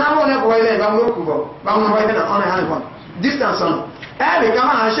إسنا هو نقول إذا بامركوا بامروا إذا أنا هالفون distance on ebe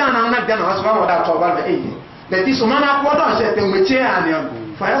kama asha na na gana wasu ba wada to ba da eji da ti so mana ko don se te mche ani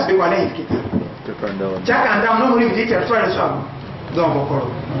fa yas be wala ikita chaka ndam no muri bi te try so do mokoro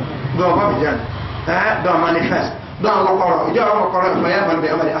do ba bijan do manifest do mokoro jo mokoro fa ya ban be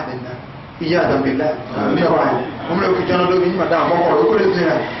amali ahdina iyadan billah mi wa umre ko jano do bi ma da mokoro ko le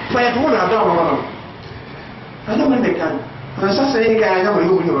tira fa ya tu na do mokoro ada man de kan sa se ga ya mo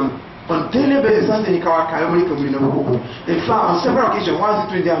yo on daily basis and then kawa kayo muri ko muri na buku in fact on several occasions once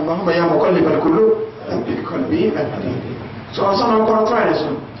it the Allahumma ya muqallibal qulub thabbit qalbi so on some ko try this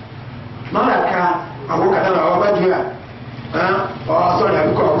malaka abu kadala wa badia o so la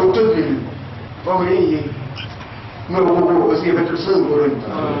ko to bi ومريه نبوه وسيبة الصدق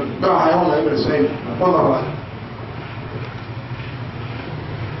دعا يوم إبن السيد والله أعلم.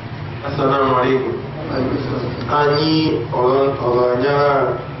 Assalamu alaikum. Ani ọ̀rọ̀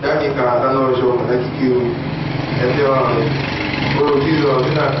dákìkà àtànà ọjọ́ ẹ̀kíkíru ẹ̀tẹ́ wà rẹ̀. Olùdíjọ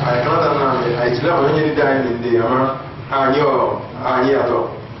ọdún àìkánátà náà rẹ̀ àìsílẹ̀ àwọn ẹ̀yẹ́ dídá ilẹ̀ àmá ààyè àtọ̀.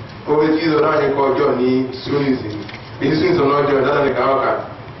 Olùdíjọ náà ní kọ ọjọ́ ní Súnìsì. Èyí Súnìsì ọ̀nà ọjọ́ ìdáná ní káwọ́kà.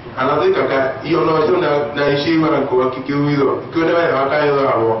 Ànàtí kàkà iye ọ̀nà ọjọ́ na iṣẹ́ ìwà nǹkan kíkíru ìlọ̀ kí ó dẹ́wà ìwà káyọ̀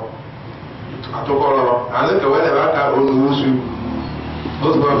àwọ̀ àtọkọ̀rọ̀. Ànàtí kàwẹ́ ìwà ká olùwúsù.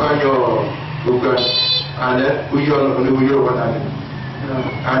 Those who are your and then we are on the wheel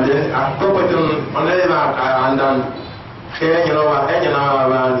and then a property on the and then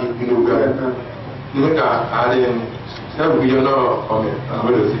look at it and we are not coming.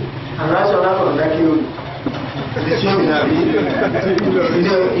 And that's what happened like you.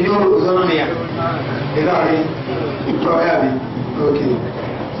 You know, okay.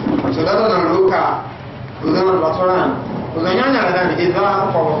 So that's what I'm looking at. We're going to Basaran. Uzanyanya dan idza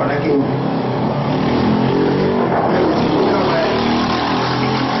kwa fanaki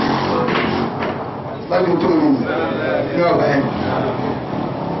lagi tu ni yo bae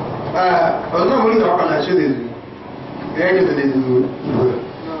ono muri ndo kana shudi ege de du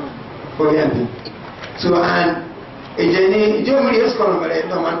orienti so an ejeni jo muri eskola mare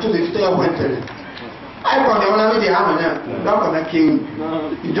no man tu de fita ya wentere ai ko ne ona mi di hamanya ndo kana king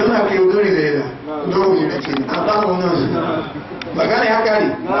idona ke udori de ndo mi mechi ata mo no magana ya kari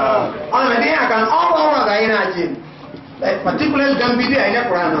ona me dia kan all da ina jin particularly dan bi dia ina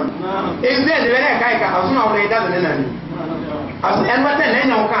Quran is there the very kai ka asuna o da ne nani as en wata ne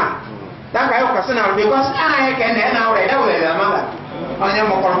nya ka da ka yo ka sana because ana ke ne na o da o da mala anya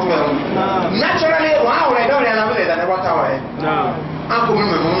mo ko to naturally wa o da o da na o da ne wata o an ko mi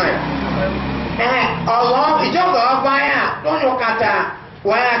mo na ọ̀rọ̀ ìjọba ọba yà lóyún kata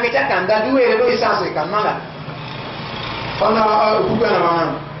wọ́n yà kẹjá kàndá dúwé lórí sáàsì kàmálà ọ̀nà òkúgbẹ́ ọ̀nà wọn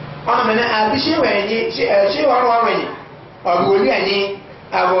ọ̀nà mẹ́rin àbí ṣé wọ́n wẹ̀yìn ọ̀bùwòlí ẹ̀yìn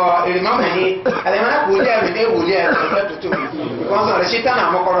àwọ̀ ìrìmọ́mọ̀ ẹ̀yìn àlẹ́mọ́lá kò lé ẹ̀rìn wòlí ẹ̀rìn tuntun wọ́n sọ̀rọ̀ sí tánà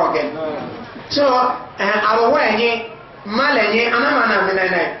mọ́kọ́rọ̀ ọ̀gẹ́ so àwọ̀wọ́ ẹ̀yìn mmalẹ̀ ẹ̀yìn anámànà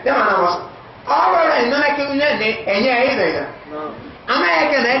mẹ́nẹ̀ẹ́ dẹ́mànà wọ́n ọ̀rọ̀ ẹ̀yìn ama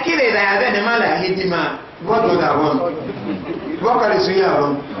yake na kile da ya ne mala hidima bodo da won bokari suya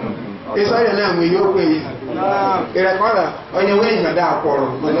won eso ya na mu yokwe ire kola onye we nya da akworo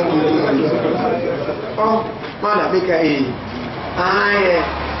oh mala bika aye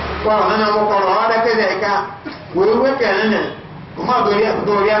kwa na mo koro ora ke de ka we ke na o ma do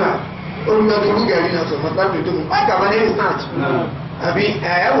ya na o lu do lu gari na so ma ta do mu ka ba ne snatch abi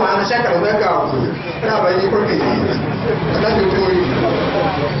wa na shaka do ka na ba ni ko ke na do to yi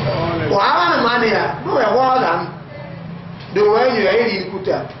wa na mane ya do e wa dan do we you e ri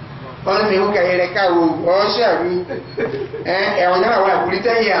kuta on mi o ka ere ka wo o sha ru o nya wa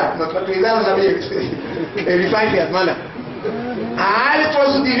kulita ya no to izalo na bi e ri 5 years mala ali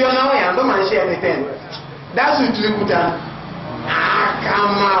to su di na wa ya ndo man share me ten that's what kuta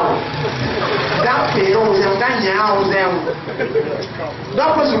akamao dape o ze ndanya o ze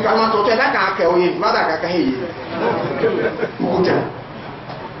dapo su kama to te da ka ke o yin mada ka ka yi kuta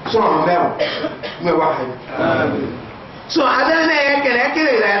so amel me wa hay so adane e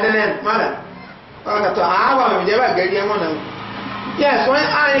kere la adane mala aka to aba me je ba gari mo na yes when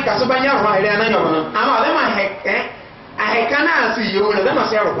ai ka so banya ro ile na nyoba na ama le ma he kana si yo le ma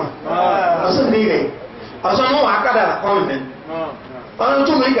se ro kwa so ni le aso mo wa ka da comment ọ̀nà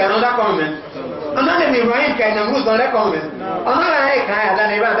tó mú ìgbà náà kọ́mẹ̀ ọ̀nà lè mìíràn yìí kà ìnà múrùsàn lẹ́kọ̀ọ́mẹ̀ ọ̀nà rẹ̀ ayé kà áyà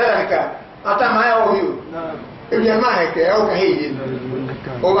dáná ibà dára nìkà ọ̀tá máa yà ọ̀hún yóò ebi ẹ̀ máa hẹ̀kẹ́ ẹ̀ ọ̀kà yìí yìí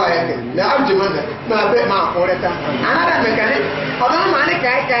ó bá hẹ̀kẹ́ ní àbùjẹ̀mọ́ nà máa bẹ́ máa fọ́ rẹ̀ ta anádà mẹ̀kà ní ọ̀nà máa ní kà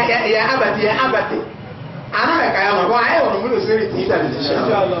yà abàtì anà mẹ̀kà yà mọ̀ ayé ọ̀nà múlò sẹ́rì tì í dàbí ti ṣe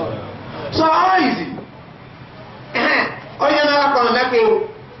so all easy ọ̀yẹ́ náà kọ́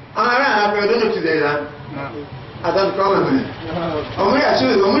adan comment omuri ashu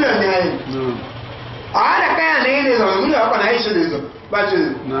omuri anyai ara kaya ne ile zo omuri akwa na ishu zo bachu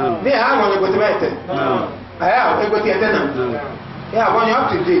ni ha mo ko tibete aya ko tiete na ya bo ni up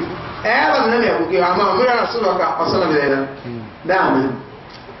to date ba na me ko ki ama omuri na sulu ka osala me da dama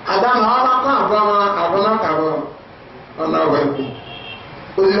adam ha ka abana ka bo ona wa ku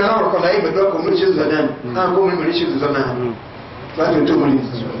o dira na ko na ibe do ko muri shu zo dan ko muri shu zo na ba to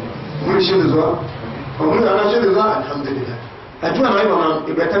muri shu zo omuli ana shiri za alhamdulillah ajua na ibo na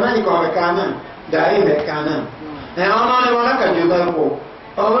ibetamani kwa wekana dai wekana ona ne wana ka juda ko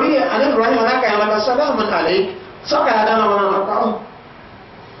omuli ana Ibrahim wana ka yana salamun alayk saka adana wana ka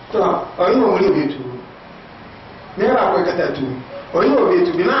So, you will leave it to. Never work at that too. Or you will be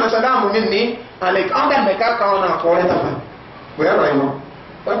to be man as a damn me, and like other make up on for it. Wherever I know.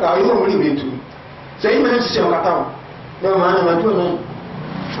 But I will leave it to. Say, minutes to show a town. No man, I do know.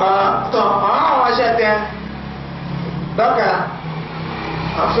 So, I said there. Doctor,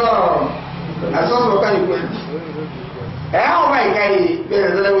 I saw what kind of went. How my guy,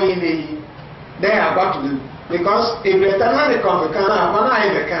 there's another way they are about to do. Because if you turn on the coffee, can I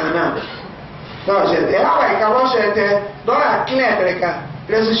can no, je te hawa ikawa shete dola kletreka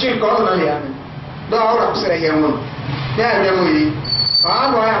lesushi kono ya do ora kusere yemu ya yemu yi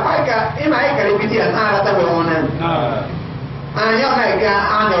abo ya paika ima ika repetia na ata be wona ya paika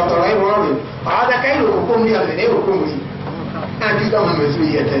ana to rai woni ada kai lu ko mi ate ne ko mi anti do mo mesu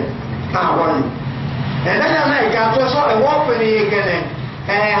yete woni and then na ika to so e wo pe ni gene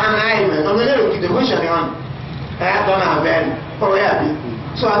anai me no ne lu ki de ko shani on do na ben o ya bi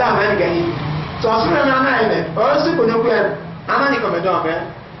so ada man gani so asuna na na ile o si ko nyoku en amani ko medon be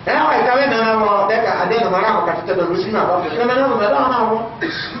wa ikawe na mo de ka ade na mara ko katete do lusi na ba na na mo medon na mo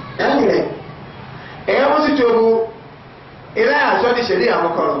anile o si tobu ila ya so di sheria mo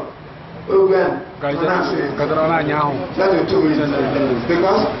ko ogwan kadra na nyaho that is too easy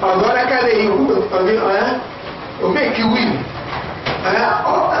because agora ka de you o make you win and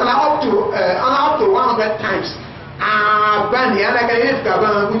up to 100 times bani ada ka ile ka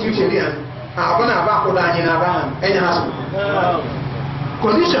ba ku ti sheria abana ba ko da nyina ba enya haso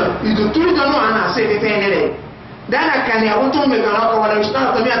condition is to treat no ana say the thing there then I can ya unto me ga ko wala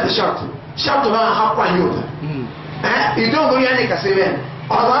start to me at the shot ba ha kwa nyota you don't go yani ka say ben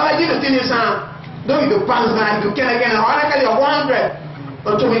ala ji the thing is don't you pass na you can again ala ka 100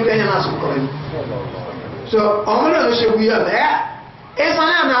 unto me kenya haso ko so omolo no shebu ya there esa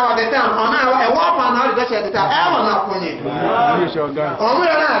na wa the time ona wa e wa pa na the set ta e wa na kunye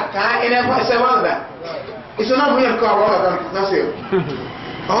omolo na ka ine ko se wa da iso na mu ko wa da na se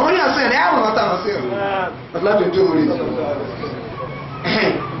omolo ya se e wa ta na se but la to muri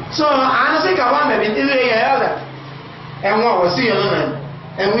so ana se ka wa me bi ile ya da e wa si yo na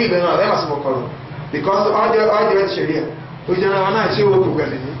e wi be na e ma se ko because all the sharia o jana na se wo ko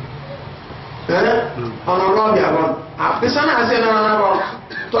gele ọ̀nà ọlọ́bì àbọ̀n àfisánà àti ẹ̀nà ọ̀nà àbọ̀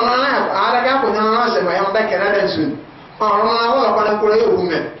tọ́nà náà àádágá kò náà náà sẹ̀mọ̀ ẹ̀yọ́ bẹ́ẹ̀ kẹ̀rẹ́ dẹ̀ sùn ọ̀rọ̀ náà wọ́n lọ́pàá ní kúrò yóò wú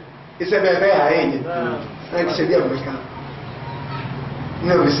mẹ́ ìṣẹ́ bẹ́ẹ̀ bẹ́ẹ̀ ààrẹ yìí náà kìí ṣe bí ẹ̀mẹ́ká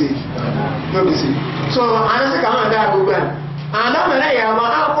ní òbísí so àwọn sì kàwọn àdá àgbègbè àdámẹ́rẹ́ yà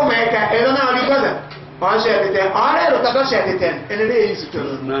máa ákó mẹ́ẹ̀ka ẹ̀rọ náà rí gbọ́dọ̀ wọ́n ṣe ẹ̀tẹ̀tẹ̀ ọ̀rẹ́ èrò tàbí ṣe ẹ̀tẹ̀tẹ̀ ẹni lè yí sùtò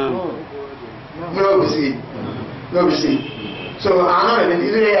ní òbísí so àwọn ẹ̀rọ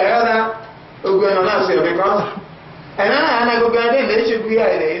ilé ẹ̀rọ ogun ẹ̀nà náà sí ọ̀bí kan ẹ̀nà náà náà gbogbo ẹ̀dẹ́ ìlẹ̀ ṣe gbé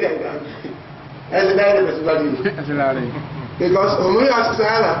ẹ̀rẹ̀ ilẹ̀ ẹ̀sì dáìrẹ̀ pẹ̀sìbálì because òmúrí àṣìṣẹ́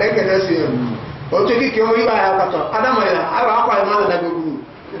àlà tẹ́kẹ̀ẹ́ sí ẹ̀ o tó kíkẹ́ orí bá yà pàtọ̀ adámọ̀ ìlà àrọ̀ akọ̀ ẹ̀mọ́ àdá gbogbo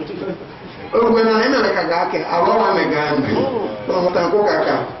ogun ẹ̀nà ẹ̀nà rẹ̀ kàgà ákẹ́ àwọn ọmọ mẹ́gà ní ọmọtàn kó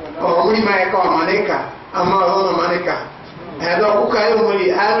kàkà òmúrí máa ẹ̀kọ́ ọmọdéka àmọ́ ọ̀rọ̀ ọmọdéka ẹ̀dọ̀ kúkà ẹ̀múrí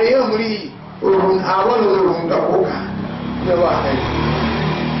ààrẹ ẹ̀múrí òhun àwọn olóòrùn dọ̀kúkà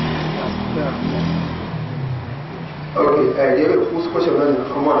okay, you have a question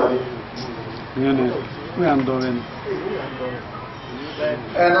on what we are doing.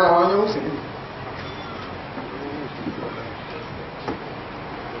 And now I'm using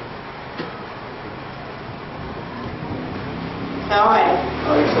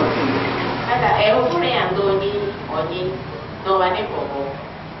ada pure yang doni oni do ane popo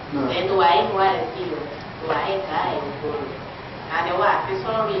do ai wa tio do ai kai ko ane wa ti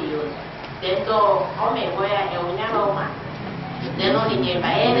sorry yo dentro ome voy a eunya roma dentro ni que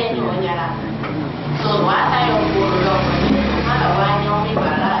paere ni onya la so wata yo puro mala wa nyo mi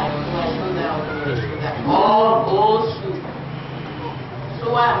para yo wa suda o su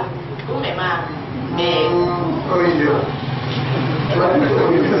so wa tu me ma oyo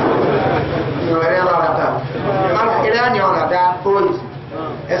no era la data mala era ni ona da police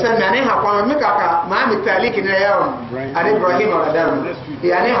esa nane ha kwa mi kaka ma mi taliki ni yao ali Ibrahim aladam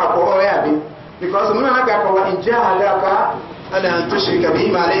yani ha ko ya bi because mun na ka ko in jahalaka ala an tushrika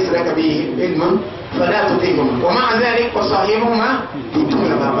bihi ma laysa laka bihi ilmun fala tutihum wa ma dhalik wasahibuhuma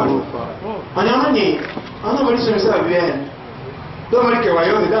tutuna ma'ruf ana mani so sa bien do mari ke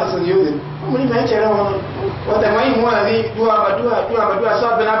wayo da san yude mun ma chera wana wata mai mu ani dua so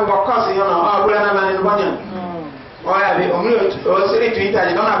bena ba ko se yana abula na mani no banya oya bi omuri o sere Twitter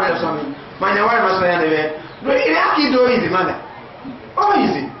je dona bele so mi manya wa ma so ya lebe do ile akido easy manda oh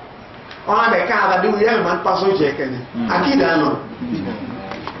easy ona be ka da du ile man paso je kene akida no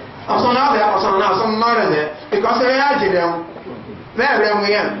osona be osona na so no re de because ya je dem very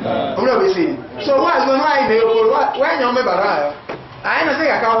well. So why they why you me bara I na say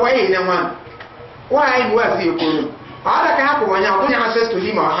ka why in one why you are you could other can happen when you have access to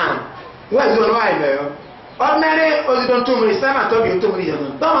him or hand why is why there ordinary or don't to me sama to be to me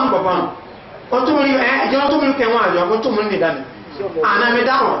don't go on to me you don't to me can one you go to me dan ana me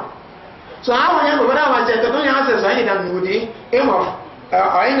down so I want you to go down and say don't access any dan woody aim of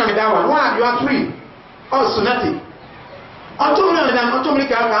I na me down one you are free oh so nothing unto me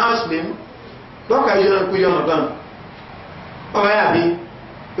can ask them don't I you ku yo dan oh yeah be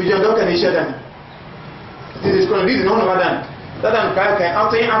you don't can share them this is going to be no over than that I'm going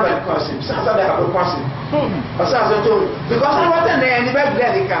after you have a question so after that have a question because I want them and the back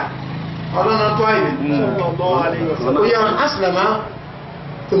there they can I don't know why we are aslama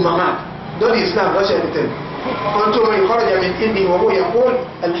ثم مات دول الإسلام لا شيء مثل أنتم من خرج من إني وهو يقول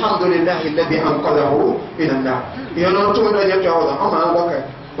الحمد لله الذي أنقذه من النار أنتم من يرجعون أما أبوك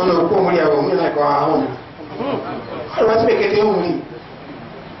أنا أقوم لي أقوم لك وأعون أنا أسمع كتير لي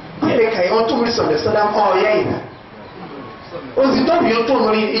Ẹ̀ka ìwọ̀n tó múrí sọ̀rọ̀ sọ́dá ọ̀ọ́yẹ́ ìdá. Ó sì tọ́bí yóò tó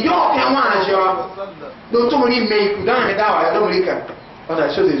múrí, ìjọ́ ọ̀kẹ́ àwọn àṣọ ló tó múrí mẹ́ ikú dáhùn ẹ̀dá wà ẹ̀dọ́ múrí kà ọ̀dà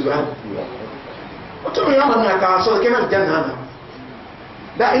ṣọ́dọ̀ ìzù hàn. Ó tó múrí ọmọ náà kàwà sọ́dọ̀ kẹ́mẹ́ jẹ́ náà nà.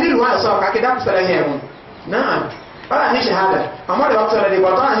 Dá ilé ìlú wọn sọ kàkí dákú sọ́dọ̀ yẹn ẹ̀wọ̀n. Náà, ọ̀dà ní ṣàhádà, àmọ́ ọ̀dà ọ̀tọ̀ rẹ̀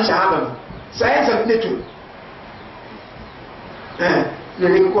bọ̀tọ̀ ní ṣàhádà nù. Sáyẹ́nsì nítù.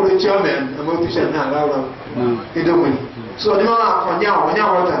 Lórí kóró tí ọmọ ẹ̀ àmọ́ òfìṣẹ́ náà láwùrọ̀ ìdókòyì. So ni mama konya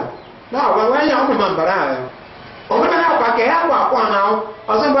wata na wa ya mu mambara ya o me na kwa ke ya kwa na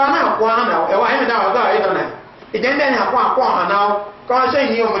o se ba na kwa na e wa me da wa da ida na e je nda na kwa na ko se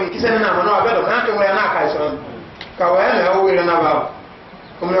ni o mo ki se na na na ba do na ke wa na ka so ka wa na o we na ba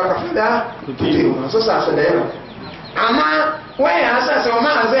ko me ka fida so sa se de ama wa ya sa se o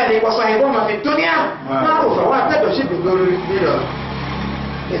ma za ni kwa sahibo ma fi dunia na ko fa wa ta do shi bi go ri do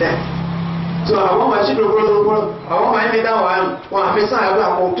ida so àwọn máa ṣe dògbòdògbò àwọn máa ń dá wọn àmì sáà ẹgbẹ́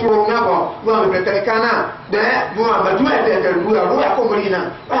àpò túrò ńlábọ̀ wọn àmì pẹ̀tẹ̀rẹ̀ kan náà bẹ́ẹ̀ wọn àmàdú ẹ̀dẹ̀ẹ̀dẹ̀ lù àwọn yàkó mọ́lì náà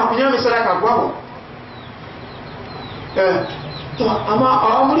wọn àkúnyẹ́ mi sọ́dá kà gbọ́ tó àmọ́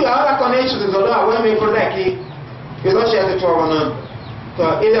àwọn múlì àwọn akọ ní ìṣòro ìdọ̀dọ̀ àwọn ẹ̀mí ìfọ̀ lẹ́ẹ̀kì ìlọ́ṣẹ́ ti tó ọ̀rọ̀ náà tó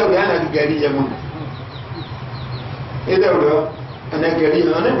ilẹ̀ òde àná gẹ̀rí yẹ mọ́ ilẹ̀ òde àná gẹ̀rí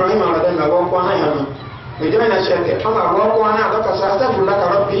náà ní Ibrahim àwọn Ejana shake ama wako ana atoka sasa fulaka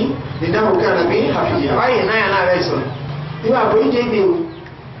rabbi ninahu kana bi hafiya wai naye ana reso iwa bo ije bi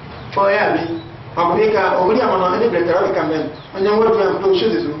o ya bi abika obuli amana ne bretara bi kamen anya wo bi am do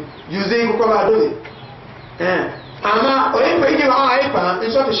shoze so yuze ko ko ba do ama o ipo ije wa ai pa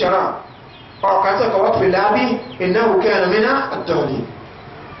nso ti shara o ka ta ko wa filabi innahu kana mina at-tawli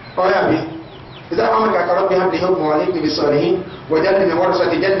o ya bi إذا أمرك ربي هب لي حكم وعليك بالصالحين وجعلني من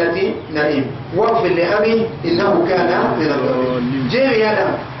ورثة جنة نعيم واغفر لأبي إنه كان من الضالين جيب يا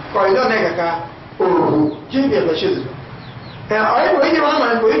دم قايدون نكاكا أوه جيب يا بشير أي بويجي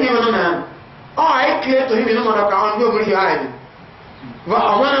وانا بويجي وانا أي كليت هي من مرة كان يوم رجع عيد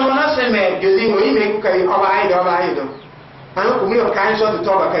وانا سمع جزء ويجي كاي أبا عيد أنا كمية كائن صوت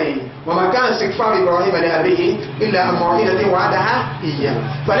التوبة كاي وما كان استغفار إبراهيم لأبيه إلا عن موعدة وعدها إياه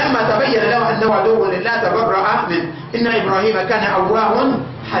فلما تبين له أنه عدو لله تبرأ منه إن إبراهيم كان أواه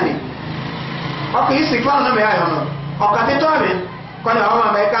حليم أوكي استغفار نمي هاي هنا أوكي توابين كان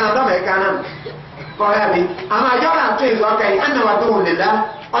أوما ميكانا دو ميكانا قوي أما جونا تريد أوكي أنه عدو لله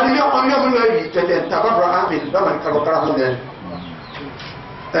اليوم تبرأ منه دو من كبكرا منه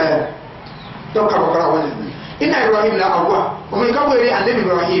دو كبكرا منه إن إبراهيم لا أواه ومن قبل النبي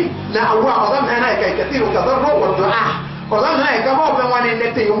إبراهيم لا أواه وظن هنا كثير التضرع والدعاء وظن هنا كما بمن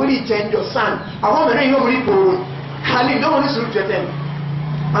أن يومري change your son أو من يومري بورون حالي دون نسول جتين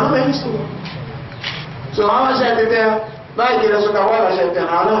أنا ما يسول so أنا شايفه لا يجلس كوالا شايفه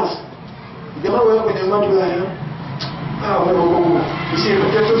خلاص إذا ما هو يكون المجهول هنا هو يصير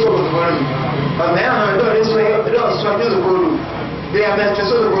كتير صعب فما أنا بدور يسوي الكل بيعمل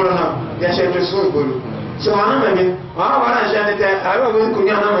تسوي الكل أنا يشايف تسوي الكل so ana manye wala jane te aro we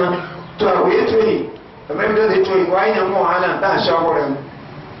kunya na ma to we to ni amem do de to wa ina mo ala da sha hore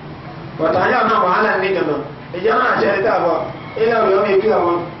wa ta ya na wala ni de no e ja na jane ta ba ila yo me ki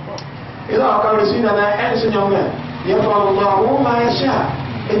awo ila ka ri sina na en so nyo me ya fa Allahu ma yasha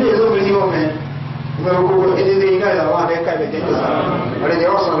ene zo mi ni o me me ko ene de ga la wa de ka be de ale de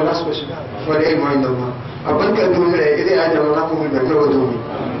osa me la special for the mo in the ma abun ka du le ide a ja na ko mi be ko do mi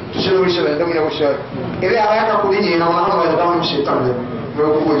شنو وش اللي دمنا وش إذا عياك كوديني أنا ما هم يدعون الشيطان ده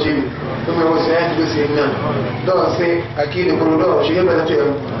هو كوجي ثم هو سيأتي بسيرنا ده سي أكيد يقولوا ده شيء بدأ تيجي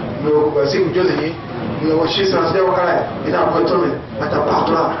لو بسيب جزء هو شيء سنسده وكله إذا أقولتهم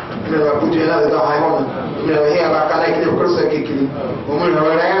أتبعتوا من الوقود هذا ده حيوان من هي بقى كان يكذب كرسي كذي ومن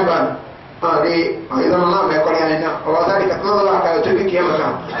هو لا ينبان هذه أيضا ما يقول يعني وذلك نظر على تبيك يا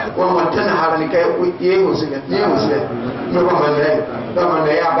مكان وما تنهى من كي يهوسنا نقوم من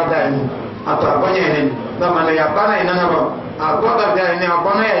لا يعبدين أتابعني لما لا يعبدين أنا أقول ده إني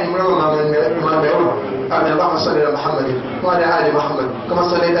أبغى يعني ما بيقول أن اللهم صل على محمد وعلى آل محمد كما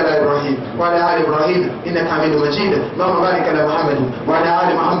صليت على إبراهيم وعلى آل إبراهيم إنك حميد مجيد اللهم بارك على محمد وعلى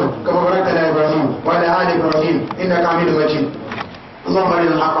آل محمد كما باركت على إبراهيم وعلى آل إبراهيم إنك حميد مجيد اللهم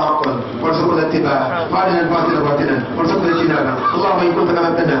ارنا الحق حقا وارزقنا اتباعه وارنا الباطل باطلا وارزقنا اجتنابه اللهم ان كنت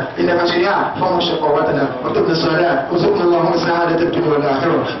كذبتنا انك شريعه فانصر شقوتنا واكتبنا الصلاه وارزقنا اللهم سعاده الدنيا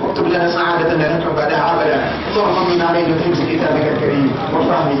والاخره واكتب لنا سعادتنا لا نكرم بعدها ابدا اللهم من علينا بحفظ كتابك الكريم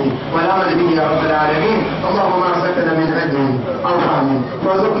وفهمه والعمل به يا رب العالمين اللهم ما رزقنا من علم او فهم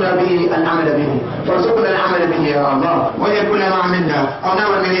فارزقنا به العمل به فارزقنا العمل به يا الله واجعل كل ما عملنا او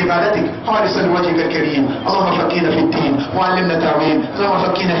نعمل من عبادتك خالصا لوجهك الكريم اللهم فقهنا في الدين وعلمنا التاويل اللهم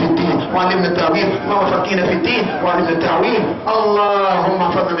فقهنا في الدين وعلمنا التاويل اللهم فقهنا في الدين وعلمنا التاويل اللهم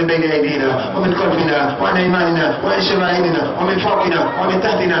احفظنا من بين ايدينا ومن خلفنا وعن ايماننا وعن شمائلنا ومن فوقنا ومن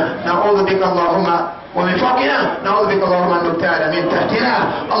تحتنا نعوذ بك اللهم ومن فوقنا نعوذ بك اللهم ان نبتال من تحتنا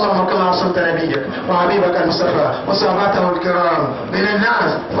اللهم كما عصمت نبيك وحبيبك المصطفى وصحابته الكرام من الناس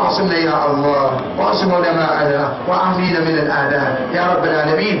فاعصمنا يا الله واعصم علماءنا وعافينا من الاعداء يا رب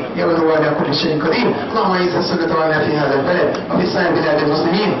العالمين يا من هو على كل شيء قدير اللهم اعز السنه واهلها في هذا البلد وفي سائر بلاد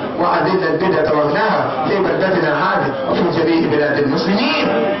المسلمين واذل البدعه واهلها في بلدتنا هذه وفي جميع بلاد المسلمين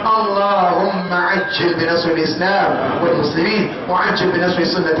اللهم عجل بنصر الاسلام والمسلمين وعجل بنصر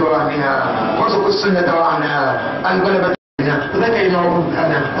السنه واهلها وارزق السنه وعنها الغلبة وذكرنا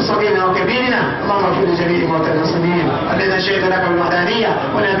وأنثانا وصغيرنا وكبيرنا اللهم اغفر لجميع موتى المسلمين الذين شهدوا لك بالوحدانية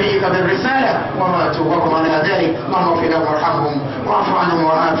ونبيك بالرسالة وماتوا وهم على ذلك اللهم اغفر لهم وارحمهم واعف عنهم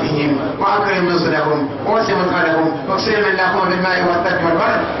وعافهم واكرم نزلهم ووسع مدخلهم واغسلهم اللهم بالماء والثلج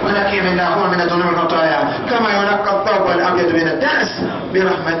والبرد ونقيهم اللهم من الذنوب والخطايا كما ينقى الثوب الابيض من الدنس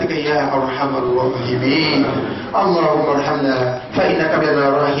برحمتك يا ارحم الراحمين اللهم ارحمنا فانك بنا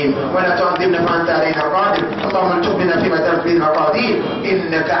راحم ولا تعذبنا فانت علينا قادر اللهم ارزقنا فيما ترك به المقادير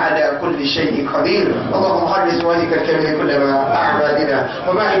انك على كل شيء قدير اللهم خلص وجهك الكريم كل اعبادنا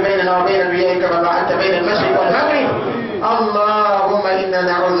وباعد بيننا وبين ريائك كما باعدت بين المشرق والمغرب اللهم انا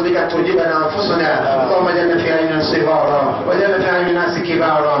نعوذ بك ان تجيبنا انفسنا اللهم اجعلنا في عيننا صغارا واجعلنا في عين الناس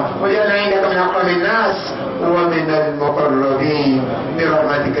كبارا واجعلنا عندك من اقرب الناس ومن المقربين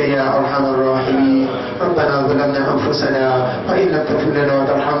برحمتك يا ارحم الراحمين ربنا ظلمنا انفسنا وان لم تغفر لنا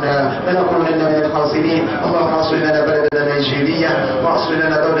وترحمنا لنكونن من الخاسرين اللهم اصلح لنا بلدنا نيجيريا واصلح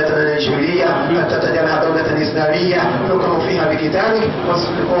لنا دولتنا نيجيريا حتى تجعلها دوله اسلاميه نقوم فيها بكتابك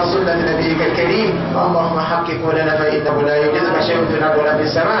وسنه نبيك الكريم اللهم حقق لنا فانه لا يوجد شيء في الارض ولا في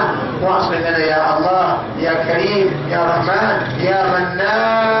السماء واصلح لنا يا الله يا كريم يا رحمن يا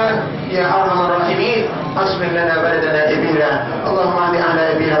منان يا ارحم الراحمين اصلح لنا بلدنا ابيرا اللهم اهد اهل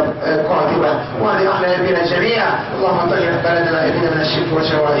ابيرا قاطبه واهد اهل ابيرا جميعا اللهم طهر بلدنا ابيرا من الشرك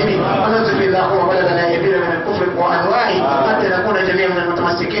وشوائبه وننزل اللهم بلدنا ابيرا من الكفر وانواعه حتى نكون جميعا من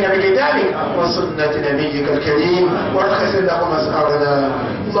المتمسكين بكتابك وسنه نبيك الكريم وارخص اللهم اسعارنا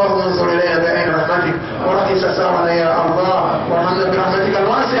اللهم انظر الينا بعين رحمتك ورخص اسعارنا يا الله وارحمنا برحمتك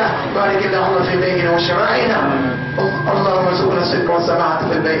الواسعه بارك اللهم في بيننا وشرائنا اللهم ارزقنا الصدق والسماحه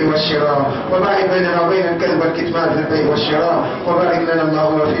في البيع والشراء وباعد بيننا وبين الكذب والكتمان في البيع والشراء وبارك لنا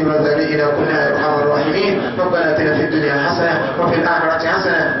اللهم في رزقنا كلها يا ارحم الراحمين ربنا اتنا في الدنيا حسنه وفي الاخره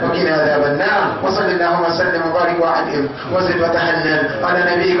حسنه وقنا عذاب النار وصل اللهم وسلم وبارك وعلم وزد وتحنن على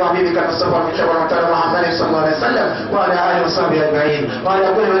نبيك وحبيبك المصطفى المجتبى المختار محمد صلى الله عليه وسلم وعلى اله وصحبه اجمعين وعلى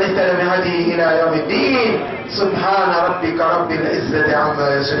كل من اهتدى بهديه الى يوم الدين سبحان ربك رب العزه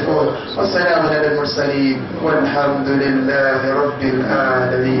عما يصفون والسلام على المرسلين والحمد لله رب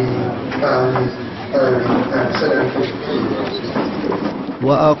العالمين آمين آمين.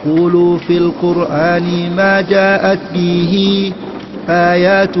 وأقول في القرآن ما جاءت به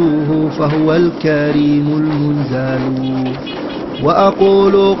آياته فهو الكريم المنزل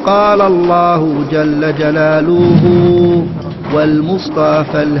وأقول قال الله جل جلاله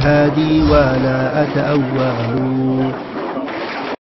والمصطفى الهادي ولا أتأول